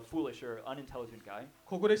 a foolish or unintelligent guy.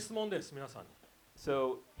 ここで質問です皆さんに。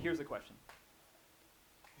 So here's the question.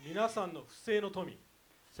 皆さんの不正の富、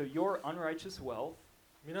 So your unrighteous wealth,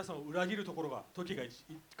 皆さんを裏切るところが時が必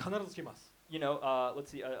ず来ます。 let's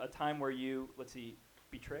see, a time where you, let's see,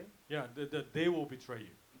 betray? Yeah, they will betray you.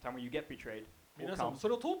 A time where you get betrayed. Will 皆さん come. そ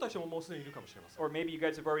れを通った人ももうすでにいるかもしれません。 Or maybe you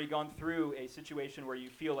guys have already gone through a situation where you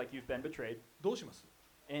feel like you've been betrayed. どうします？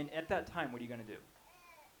 And at that time, what are you going to do?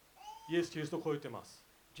 イエス・キリストこう言ってます。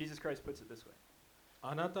 Jesus Christ puts it this way.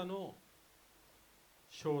 あなたの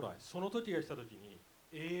将来、その時が来た時に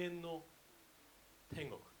永遠の天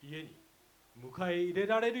国、家に迎え入れ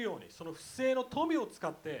られるように、その不正の富を使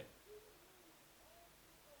って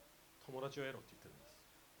友達を得ろって言ってるんです。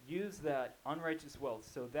 Use that unrighteous wealth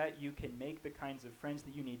so that you can make the kinds of friends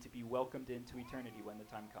that you need to be welcomed into eternity when the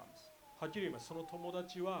time comes. はっきり言います。その友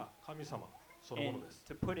達は神様そのも And のです。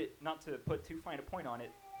 to put it, not to put too fine a point on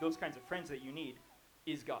it, those kinds of friends that you need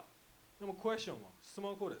is God. でもクエスチョンは質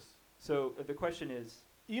問はこうです。 So the question is,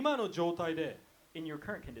 今の状態で in your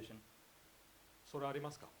current condition, それあり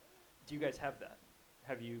ますか？ do you guys have that?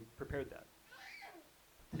 Have you prepared that?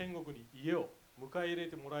 天国に家を迎え入れ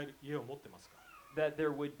てもらえる家を持ってますか？ That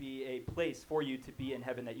there would be a place for you to be in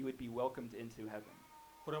heaven, that you would be welcomed into heaven.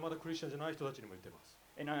 これはまだクリスチャンじゃない人たちにも言ってます。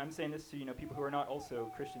 And I'm saying this to people who are not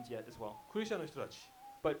also Christians yet as well. クリスチャンの人たち、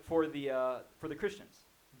 But for the Christians,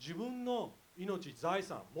 自分の命、財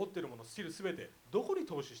産、持っているもの、スキルすべてどこに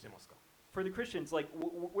投資してますか？ for the Christians, like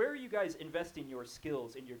where are you guys investing your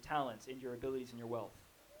skills, in your talents, in your abilities, in your wealth?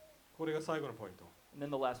 これが最後のポイント。 And then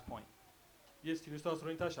the last point, イエス・キリストはそ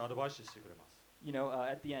れに対してアドバイスしてくれます。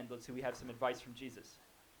 at the end, let's see, we have some advice from Jesus.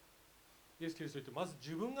 イエス・キリストは言って、まず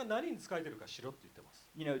自分が何に使えてるかしろって言ってます。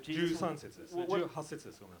 Jesus, 13節ですね。what- 18節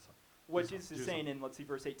です。ごめんなさい。 what Jesus is saying in, let's see,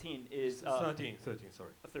 verse 18 is 13, 13, sorry.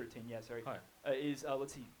 13. Yeah, sorry. はい。 Is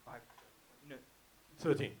let's see,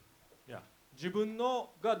 13. いや、自分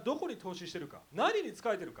のがどこに投資してるか、何に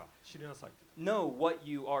使えてるか知りなさいって言って know what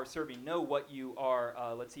you are serving, know what you are,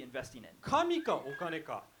 let's see, investing in, 神かお金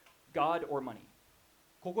か。 God or money.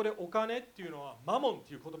 ここでお金っていうのはマモンっ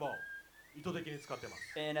ていう言葉を意図的に使ってま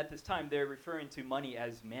す。 And at this time, they're referring to money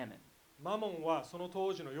as mammon. マモンはその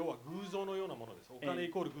当時の要は偶像のようなものです。お金イ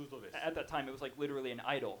コール偶像です。 At that time, it was like literally an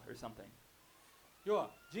idol or something. 要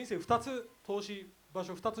は人生2つ投資場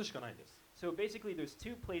所2つしかないんです。 So basically, there's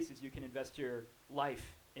two places you can invest your life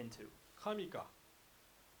into: 神か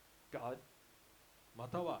God ま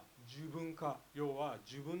たは自分か、要は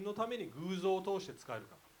自分のために偶像を通して使える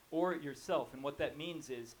か。 or yourself. And what that means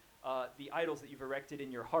is the idols that you've erected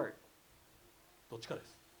in your heart. どっちかで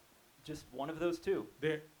す。 Just one of those two.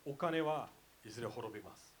 で、お金はいずれ滅び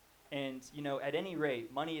ます。 And at any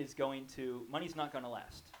rate, money's not going to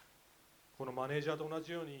last. このマネージャーと同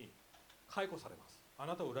じように解雇されます。あ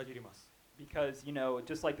なたを裏切ります。 Because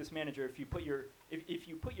just like this manager, if you put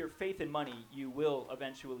your faith in money, you will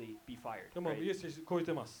eventually be fired. でも Right? イエスこう言っ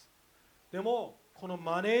てます。でもこの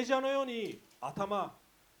マネージャーのように頭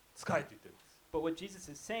使えって言っています。 But what Jesus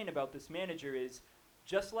is saying about this manager is,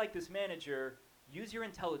 just like this manager, use your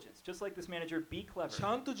intelligence. Just like this manager, be clever. ち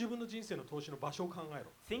ゃんと自分の人生の投資の場所を考え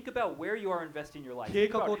ろ。 Think about where you are investing your life. 計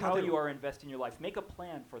Think 画を about how 立てろ。 you are investing your life. Make a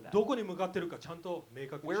plan for that. どこに向かってるかちゃんと明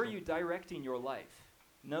確にし Where ろ are you directing your life?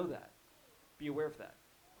 Know that. Be aware of that.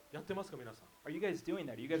 やってますか皆さん。 Are you guys doing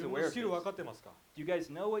that? Are you 自 guys 分 aware の of スキル分 this? かってますか。 Do you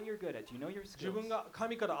guys know what you're good at? Do you know your 自 skills? 分が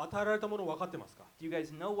神から与えられたものを分かってますか。 Do you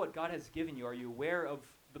guys know what God has given you? Are you aware of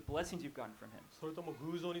the blessings you've gotten from Him? それとも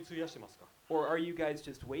偶像に費やしてますか。 Or are you guys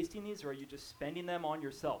just wasting these, or are you just spending them on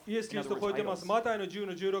yourself? イエス・キ In リスト other こう言 words, ってます。 idols. マタイの10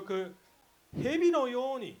の16、蛇の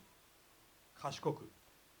ように賢く、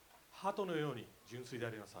鳩のように純粋であ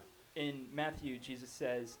りなさい。 In Matthew, Jesus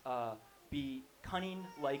says, be cunning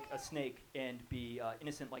like a snake and be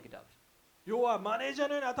innocent like a dove. 要はマネージャー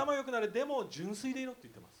のように頭良くなれ、でも純粋でいろって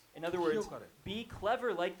言ってます。 In other words, 清かれ。 be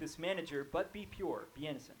clever like this manager, but be pure, be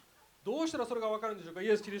innocent. どうしたらそれが分かるんでしょうか。イ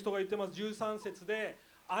エス・キリストが言ってます13節で、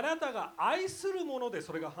あなたが愛するもので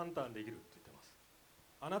それが判断できるって言ってます。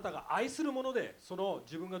あなたが愛するものでその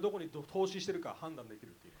自分がどこに投資してるか判断できる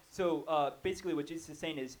って言います。 So basically, what Jesus is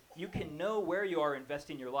saying is, you can know where you are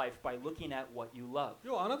investing your life by looking at what you love.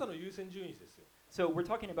 要はあなたの優先順位ですよ。 So we're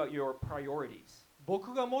talking about your priorities.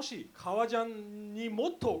 僕がもし革ジャンに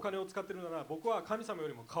もっとお金を使ってるなら、僕は神様よ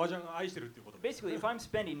りも革ジャンを愛してるっていうことです。 Basically, if I'm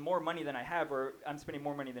spending more money than I have, or I'm spending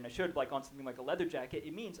more money than I should, like on something like a leather jacket,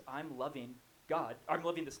 it means I'm loving God. I'm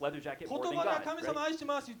loving this leather jacket 言 more than 葉で God. 神 Right? 様愛して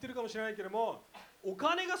ます言ってるかもしれないけれども、お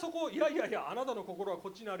金がそこ、いやいやいや、あなたの心はこ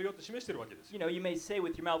っちにあるよって示してるわけですよ。 You may say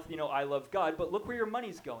with your mouth, I love God, but look where your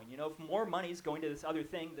money's going. If more money's going to this other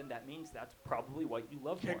thing, then that means that's probably what you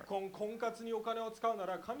love 結 more. 婚、婚活にお金を使うな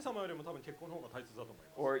ら、神様よりも多分結婚の方が大切だと思い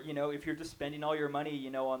ます。 Or, if you're just spending all your money,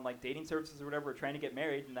 on like dating services or whatever, or trying to get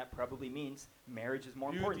married, then that probably means marriage is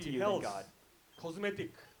more important to Beauty, you than health, God. コスメティ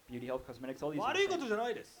ック。 Beauty, health, cosmetics, all these 悪いこ are とじゃな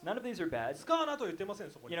いです。 None of these are bad. 使うなと言ってませ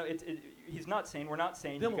ん、そこに。 He's not saying, we're not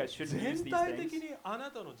saying で you も guys shouldn't use 全 these 体的 things. にあ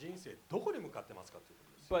なたの人生どこに向かってますかというこ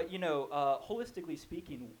とです。 But, holistically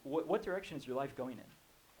speaking, what direction is your life going in?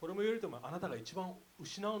 これも言えると思う。あなたが一番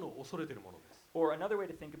失うのを恐れているものです。 Or another way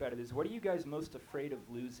to think about it is, what are you guys most afraid of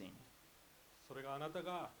losing? それがあなた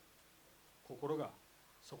が心が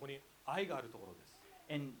そこに愛があるところです。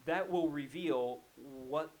 And that will reveal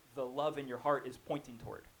what the love in your heart is pointing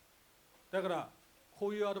toward. だからこ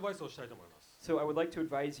ういうアドバイスをしたいと思います。 So I would like to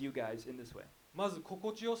advise you guys in this way. まず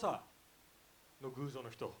心地よさの偶像の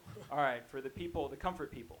人。 All right, for the comfort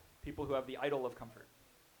people who have the idol of comfort.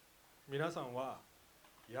 皆さんは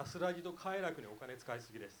安らぎと快楽にお金使い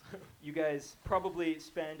すぎです。 You guys probably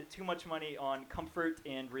spend too much money on comfort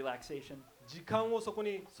and relaxation. 時間をそこ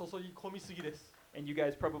に注ぎ込みすぎです。 And you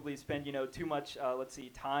guys probably spend, too much,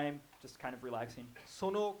 time just kind of relaxing.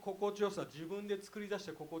 その心地よさ、自分で作り出し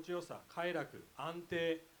た心地よさ、快楽、安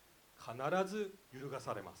定、必ず揺るが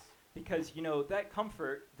されます。 Because, that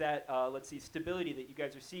comfort, that, stability that you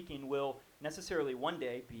guys are seeking will necessarily one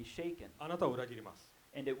day be shaken. あなたを裏切ります。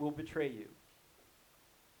 And it will betray you.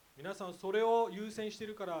 皆さんそれを優先してい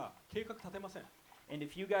るから計画立てません。 And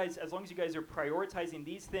if you guys, as long as you guys are prioritizing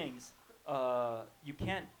these things, you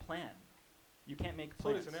can't plan. You can't make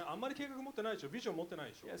そうで plans. すね。あんまり計画持ってないでしょ。ビジョン持ってな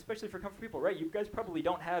いでしょ Yeah,。especially for comfort people, right? You guys probably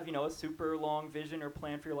don't have, a super long vision or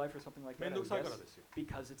plan for your life or something like め that. ん I ど would くさいか guess. らですよ。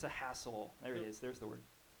 Because it's a hassle. There it is. There's the word.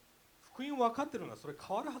 福音分かってるのはそれ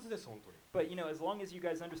変わるはずです、本当に。 But, as long as you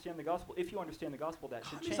guys understand the gospel, if you understand the gospel, that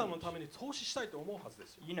should 神 change. 様のために投資したいと思うはずで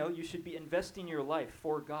すよ。 You should be investing your life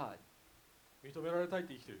for God, 認められたいっ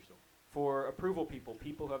て生きてる人。 for approval people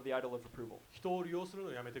who have the idol of approval. 人を利用するの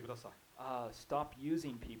をやめてください。 Stop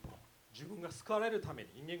using people. 自分が好かれるために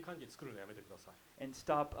人間関係作るのやめてください。 And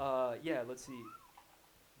stop, let's see.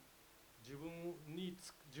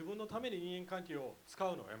 自分のために人間関係を使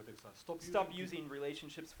うのをやめてください。Stop using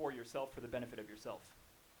relationships for yourself for the benefit of yourself.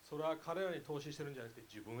 それは彼らに投資してるんじゃなくて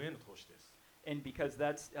自分への投資です。 And because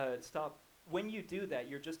that's, when you do that,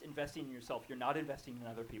 you're just investing in yourself. You're not investing in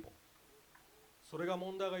other people. それが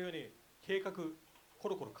問題がゆえに計画コ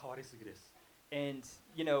ロコロ変わりすぎです。 And,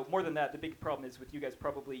 more than that, the big problem is with you guys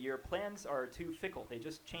probably your plans are too fickle. They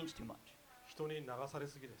just change too much. 人に流され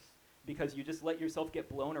すぎです。 Because you just let yourself get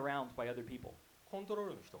blown around by other people. コントロー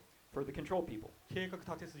ルの人、 For the control people, 計画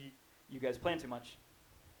立てすぎ、 you guys plan too much.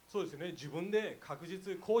 そうですよね。自分で確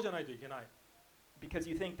実こうじゃないといけない。Because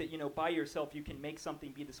you think that, by yourself you can make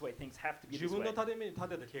something be this way. Things have to be 自 this 分 way. のために立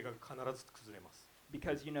てた計画必ず崩れます。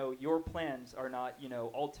Because, your plans are not,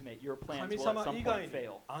 ultimate. Your plans 神 will at 様 some 以外 point に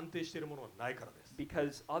fail. 安定しているものはないからです。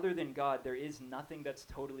 Because other than God, there is nothing that's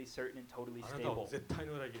totally certain and totally あなたを stable. 絶対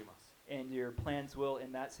に裏切ります。 And your plans will,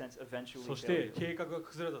 in that sense, eventually そし fail て you. 計画が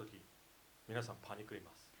崩れた時、皆さんパニクり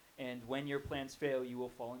ます。 And when your plans fail, you will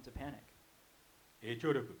fall into panic. 影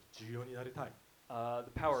響力、重要になりたい。 The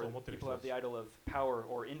power, そう思ってる人 people たち。 have the idol of power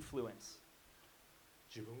or influence.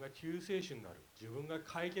 自分が救世主になる。自分が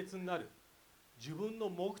解決になる。自分の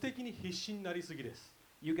目的に必死になりすぎです。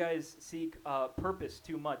 You guys seek purpose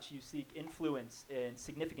too much. You seek influence and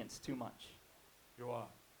significance too much. 要は、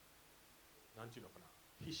なんていうのかな。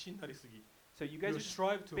必死になりすぎ。 So you You guys are just,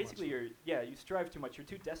 strive too basically much. you strive too much. You're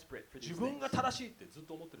too desperate for 自 these 分が things. 正しいってずっ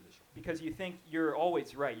と思ってるでしょ。 Because you think you're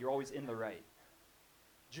always right. You're always in the right.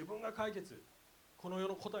 自分が解決、この世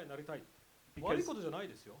の答えになりたい。悪い Because ことじゃない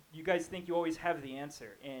ですよ。 you guys think you always have the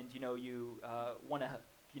answer, and you want to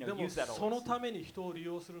でも use that その always. ために人を利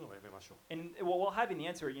用するのはやめましょう。 And while having the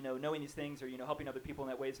answer, knowing these things or helping other people in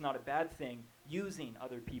that way is not a bad thing. Using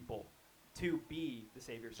other people to be the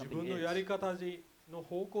savior, 自 something 分のやり is. 方の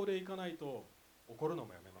方向でいかないと怒るの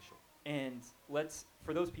もやめましょう。 And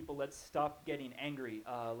for those people, let's stop getting angry.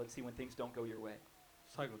 Let's see when things don't go your way.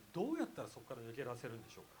 最後、どうやったらそこから抜け出せるんで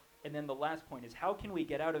しょうか。 And then the last point is, how can we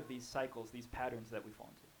get out of these cycles, these patterns that we fall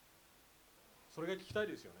into? それが聞きたい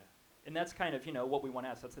ですよね。 And that's kind of, what we want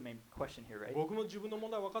to ask. That's the main question here, right? 僕も自分の問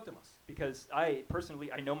題分かってます。 Because I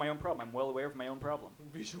know my own problem. I'm well aware of my own problem.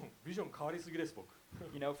 ビジョン変わりすぎです僕。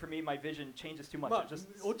For me, my vision changes too much. まあ It just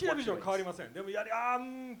大きなビジョン変わり fluctuates. ません。でも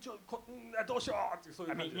どうしようってそうい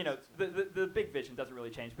う I 感 mean, じです the big vision doesn't really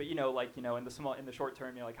change, but in the short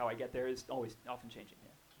term, like how I get there is always often changing. Yeah.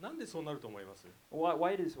 なんでそうなると思います？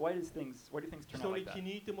 Why do things turn out 人に like 気 that? に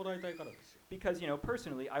入ってもらいたいからですよ。 Because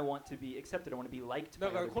personally, I want to be accepted. I want to be liked だ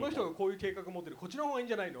by から other この人 people. がこういう計画持ってる、こっちの方がいいん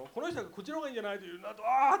じゃないの？この人がこっちの方がいいんじゃないというなと、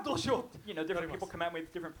どうしようって。 Different people come out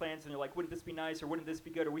with different plans, and you're like, wouldn't this be nice, or wouldn't this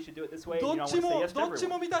be good, or we should do it this way. ど And, っ I ち want to say も yes to どっち everyone.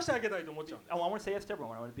 も満たしてあげたいと思っちゃうんです I。want to say yes to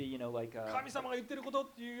everyone. I want to be, like. 神様が言ってることっ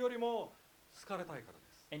ていうよりも好かれたいから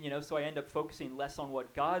です。 And so I end up focusing less on what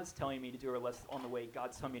God's telling me to do, or less on the way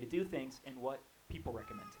God's telling me to do things, and what people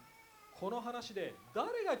recommend to me. この話で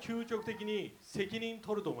誰が究極的に責任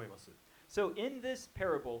取ると思います？ So in this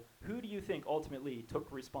parable, who do you think ultimately took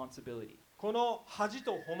responsibility? この恥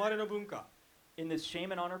と誉れの文化、 In this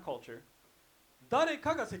shame and honor culture, 誰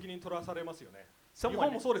かが責任取らされますよね。日本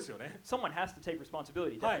someone もそうですよね。 someone has to take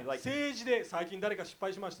responsibility. はい、 Definitely, like 政治で最近誰か失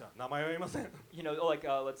敗しました。名前は言いません。 like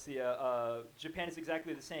let's see, Japan is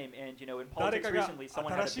exactly the same, and in 誰 politics かが recently,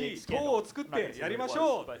 someone had a 新 big しい党 scandal. を作っ I'm not gonna て say やり what ま it し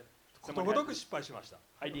ょ was, う。 but こと someone ごと had く this 失敗しました。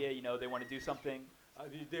 idea, they want to do something.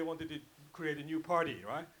 They wanted to create a new party,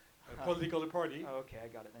 right? A political party. Oh, okay, I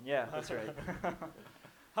got it then. Yeah, that's right.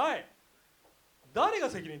 はい。誰が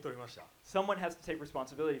責任取りました？ Someone has to take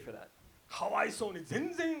responsibility for that. かわいそうに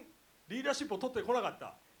全然リーダーシップを取ってこなかっ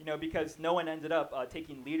た。Because no one ended up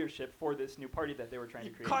taking leadership for this new party that they were trying to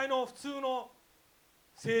一 create. 回の普通の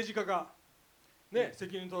政治家がね、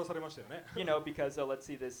責任取らされましたよね。 Because let's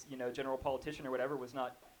see, this general politician or whatever was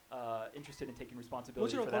not interested in taking も responsibility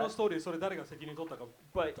ちろん for この that. ストーリーそれ誰が責任取ったか、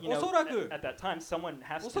 But at that time, someone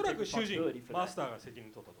has お to そら take く主人 responsibility for マス that. ターが責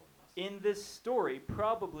任取ったと思います。 In this story,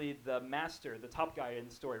 probably the master, the top guy in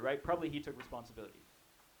the story, right? Probably he took responsibility.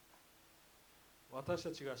 私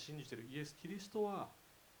たちが信じているイエス・キリストは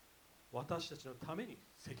私たちのために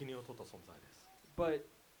責任を取った存在です。 But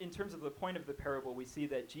in terms of the point of the parable, we see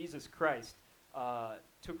that Jesus Christ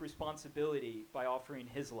took responsibility by offering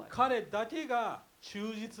his life. 彼だけが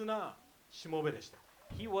忠実なしもべでした。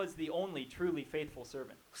 He was the only truly faithful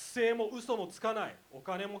servant. 不正も嘘もつかない、お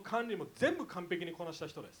金も管理も全部完璧にこなした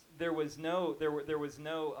人です。 There was no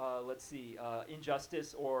let's see,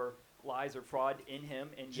 injustice or lies or fraud in him,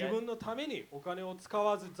 and 自 yet 分のためにお金を使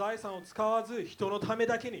わず、財産を使わず、人のため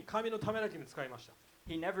だけに、神のためだけに使いました。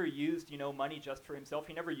 he never used, money just for himself.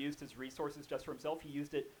 He never used his resources just for himself. He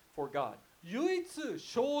used it for God. 唯一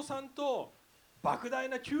賞賛と莫大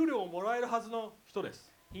な給料をもらえるはずの人で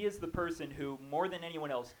す。 He is the person who, more than anyone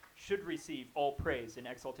else, should receive all praise and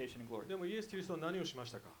exaltation and glory. でもイエス・キリストは何をしま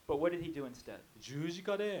したか？ But what did he do instead? 十字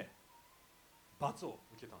架で罰を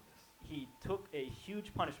受けたんです。 He took a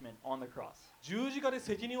huge punishment on the cross. 十字架で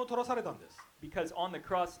責任を取らされたんです。 Because on the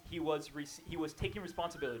cross, he was taking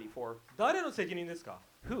responsibility for 誰の責任ですか？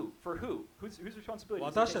 who? For who? Whose responsibility? is he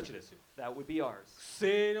私た taking? ちですよ。 That would be ours. 不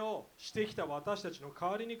正をしてきた私たちの代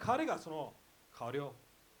わりに彼がその代わりを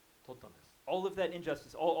取ったんです。 All of that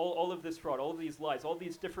injustice, all of this fraud, all of these lies, all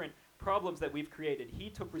these different problems that we've created, he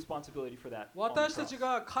took responsibility for that. on the 私たち cross.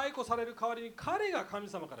 が解雇される代わりに彼が神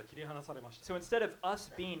様から切り離されました。 So instead of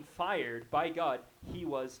us being fired by God, he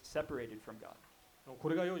was separated from God. こ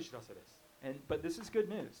れが良い知らせです。 But this is good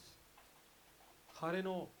news 彼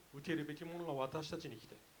の受けるべきものが私たちに来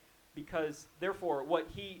て、 because therefore what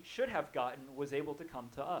he should have gotten was able to come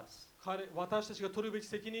to us. 私たちが取るべき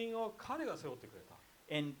責任を彼が背負ってくれた。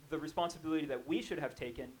 And the responsibility that we should have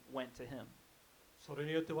taken went to him. それ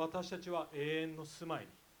によって私たちは永遠の住まいに、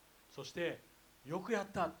そしてよくや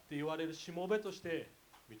ったって言われるしもべとして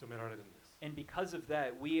認められるんです。 And because of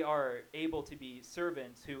that, we are able to be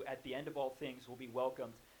servants who, at the end of all things, will be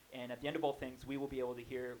welcomed. And at the end of all things, we will be able to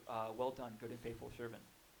hear, well done, good and faithful servant.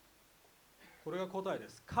 これが答えで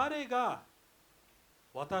す。彼が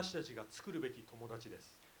私たちが作るべき友達で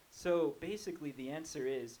す。 So basically, the answer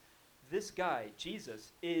is this guy,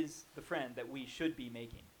 Jesus, is the friend that we should be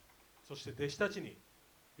making. そして弟子たちに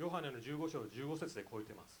ヨハネの15章15節でこう言っ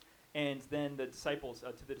てます。 And then the disciples,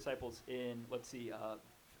 to the disciples in, let's see,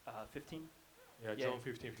 15? いや、 Yeah, John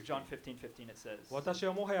 15:15 John 15:15 it says. 私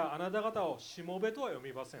はもはやあなた方をしもべとは呼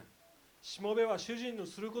びません。しもべは主人の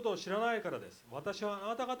することを知らないからです。私はあ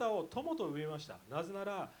なた方を友と呼びました。なぜな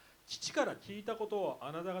ら父から聞いたことを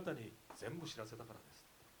あなた方に全部知らせたからです。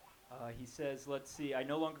 He says, let's see, I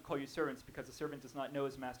no longer call you servants because a servant does not know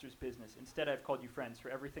his master's business. Instead, I've called you friends. For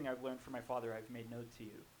everything I've learned from my Father, I've made known to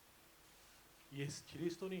you. イエス・キリ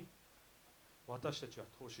ストに私たちは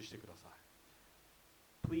投資してください。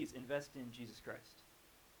 Please invest in Jesus Christ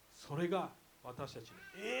それが私たちに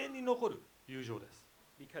永遠に残る友情です。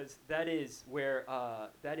 because that is where,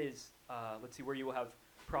 let's see, where you will have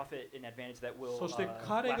profit and advantage that will そして last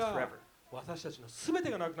彼が forever. 私たちの全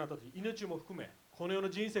てがなくなった時、命も含めこの世の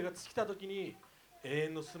人生が尽きた時に永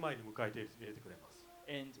遠の住まいに迎えて入れてくれます。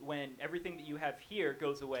 And when everything that you have here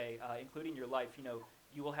goes away, including your life,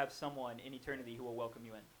 you will have someone in eternity who will welcome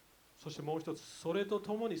you in. そしてもう一つ、それと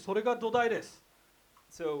ともにそれが土台です。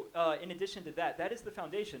 So, in addition to that, that is the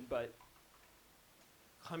foundation, but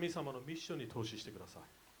神様のミッションに投資してくださ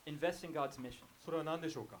い。 invest in God's mission. それは何で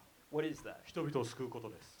しょうか。 What is that? 人々を救うこと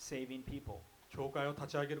です。 Saving people, 教会を立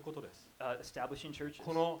ち上げることです。 establishing churches.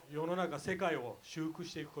 この世の中、世界を修復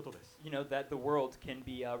していくことです。 That the world can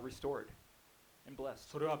be restored and blessed.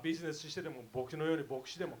 それはビジネスしてでも僕のように牧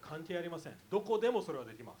師でも関係ありません。どこでもそれは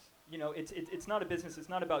できます。 It's not a business. It's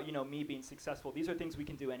not about, me being successful. These are things we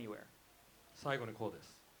can do anywhere. 最後にこうで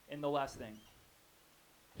す。 And the last thing,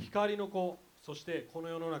 光の子、そしてこの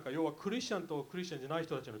世の中、要はクリスチャンとクリスチャンじゃない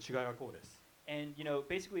人たちの違いがこうです。 and,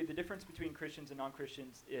 basically the difference between Christians and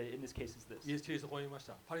non-Christians in this case is this. イエス・キリストこう言いまし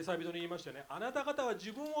た。パリサイ人に言いましたよね。あなた方は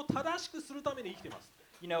自分を正しくするために生きています。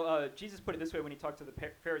 Jesus put it this way when he talked to the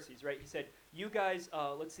Pharisees, right? He said, you guys,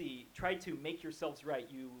 let's see, try to make yourselves right.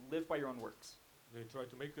 You live by your own works. They try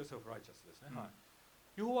to make yourself righteous ですね。うんはい。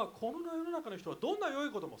要はこの世の中の人はどんな良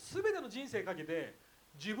いことも全ての人生かけて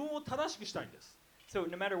自分を正しくしたいんです。 So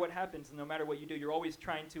no matter what happens, no matter what you do, you're always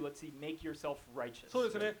trying to, let's see, make yourself righteous. そう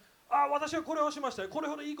です right? ね。あ、私はこれをしました。これ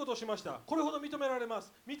ほどいいことをしました。これほど認められま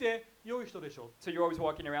す。見て、良い人でしょ。 So you're always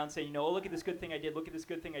walking around saying, oh, look at this good thing I did, look at this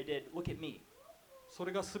good thing I did, look at me. そ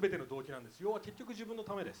れが全ての動機なんです。要は結局自分の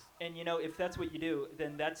ためです。 And if that's what you do,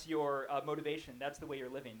 then that's your motivation. That's the way you're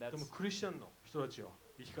living. で That's. もクリスチャンの人たちは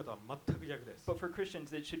生き方は全く逆です。 But for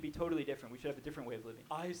Christians, it should be totally different. We should have a different way of living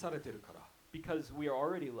愛されてるから、 because we are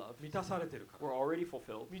already loved, 満たされてるから、 we're already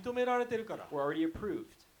fulfilled, 認められてるから、 we're already approved,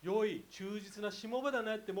 良い忠実なしもべだ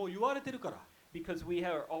ねってもう言われてるから。 because we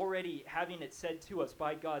are already having it said to us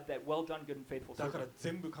by God that well done, good and faithful だから servant.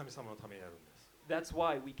 全部神様のためにやるんです。 That's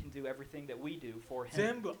why we can do everything that we do for Him.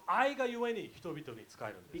 全部愛がゆえに人々に使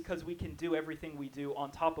えるんです。 Because we can do everything we do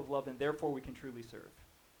on top of love, and therefore we can truly serve.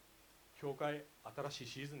 教会、新しい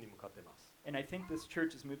シーズンに向かっています。 And I think this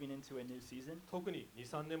church is moving into a new season, 特に2、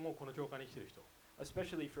3年もこの教会に来てる人、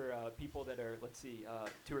 especially for people that are, let's see,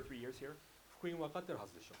 2 or 3 years here. 福音分かってるは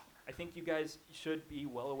ずでしょ。 I think you guys should be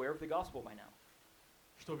well aware of the gospel by now.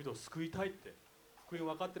 人々を救いたいって福音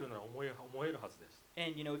分かってるなら思えるはずです。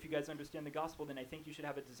 And if you guys understand the gospel, then I think you should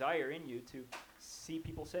have a desire in you to see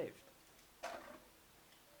people saved.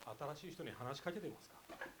 新しい人に話しかけていますか。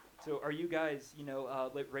 So are you guys,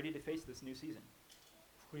 ready to face this new season?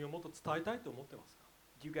 福音をもっと伝えたいと思ってますか。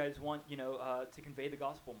 Do you guys want, to convey the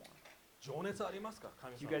gospel more? 情熱ありますか。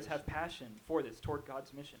神 Do you 様の guys have passion for this, toward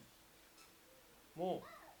God's mission? も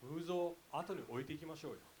う偶像を後に置いていきましょ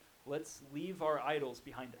うよ。 Let's leave our idols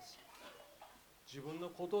behind us. 自分の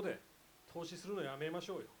ことで投資するのやめまし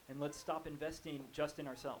ょうよ。 And let's stop investing just in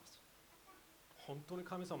ourselves 本当に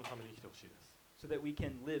神様のために生きてほしいです。 so that we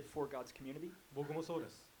can live for God's community, 僕もそうで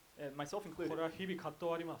す。 myself こ included. れは日々葛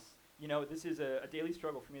藤あります。You know, this is a daily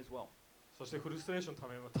struggle for me as well. そしてフルストレーション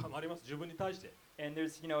たまります自分に対して And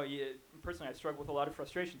there's, personally, I struggle with a lot of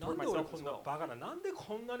frustration なん toward で俺 myself こ as んな well. バカななんで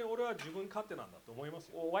こんなに俺は自分勝手なんだと思います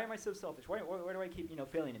よ、 Well, why am I so selfish? Why do I keep,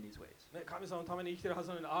 failing in these ways? ね、神様のために生きてるはず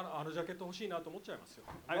なのにあのジャケット欲しいなと思っちゃいますよ、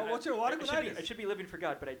 I もちろん悪くないで I す should be living for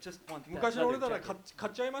God, but I just want that 昔の俺 leather なら jacket. 買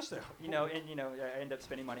っちゃいましたよ I end up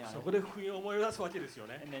spending money on そ it. こで福音を思い出すわけですよ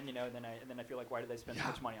ね And then, then I feel like, why did I spend so Yeah.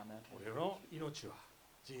 much money on that? 俺の命は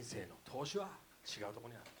人生の投資は違うとこ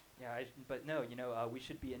ろにある Yeah, but no, we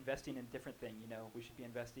should be investing in different thing. We should be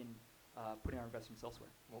investing, putting our investments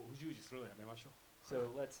elsewhere. もううじうじするのやめましょ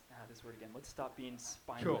So let's this word again. Let's stop being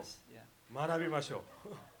spineless. Yeah, う学びましょう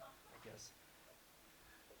I guess.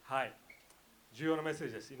 はい重要なメッセー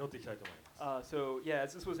ジです祈っていきたいと思います So yeah,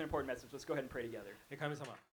 as this was an important message, let's go ahead and pray together. 神様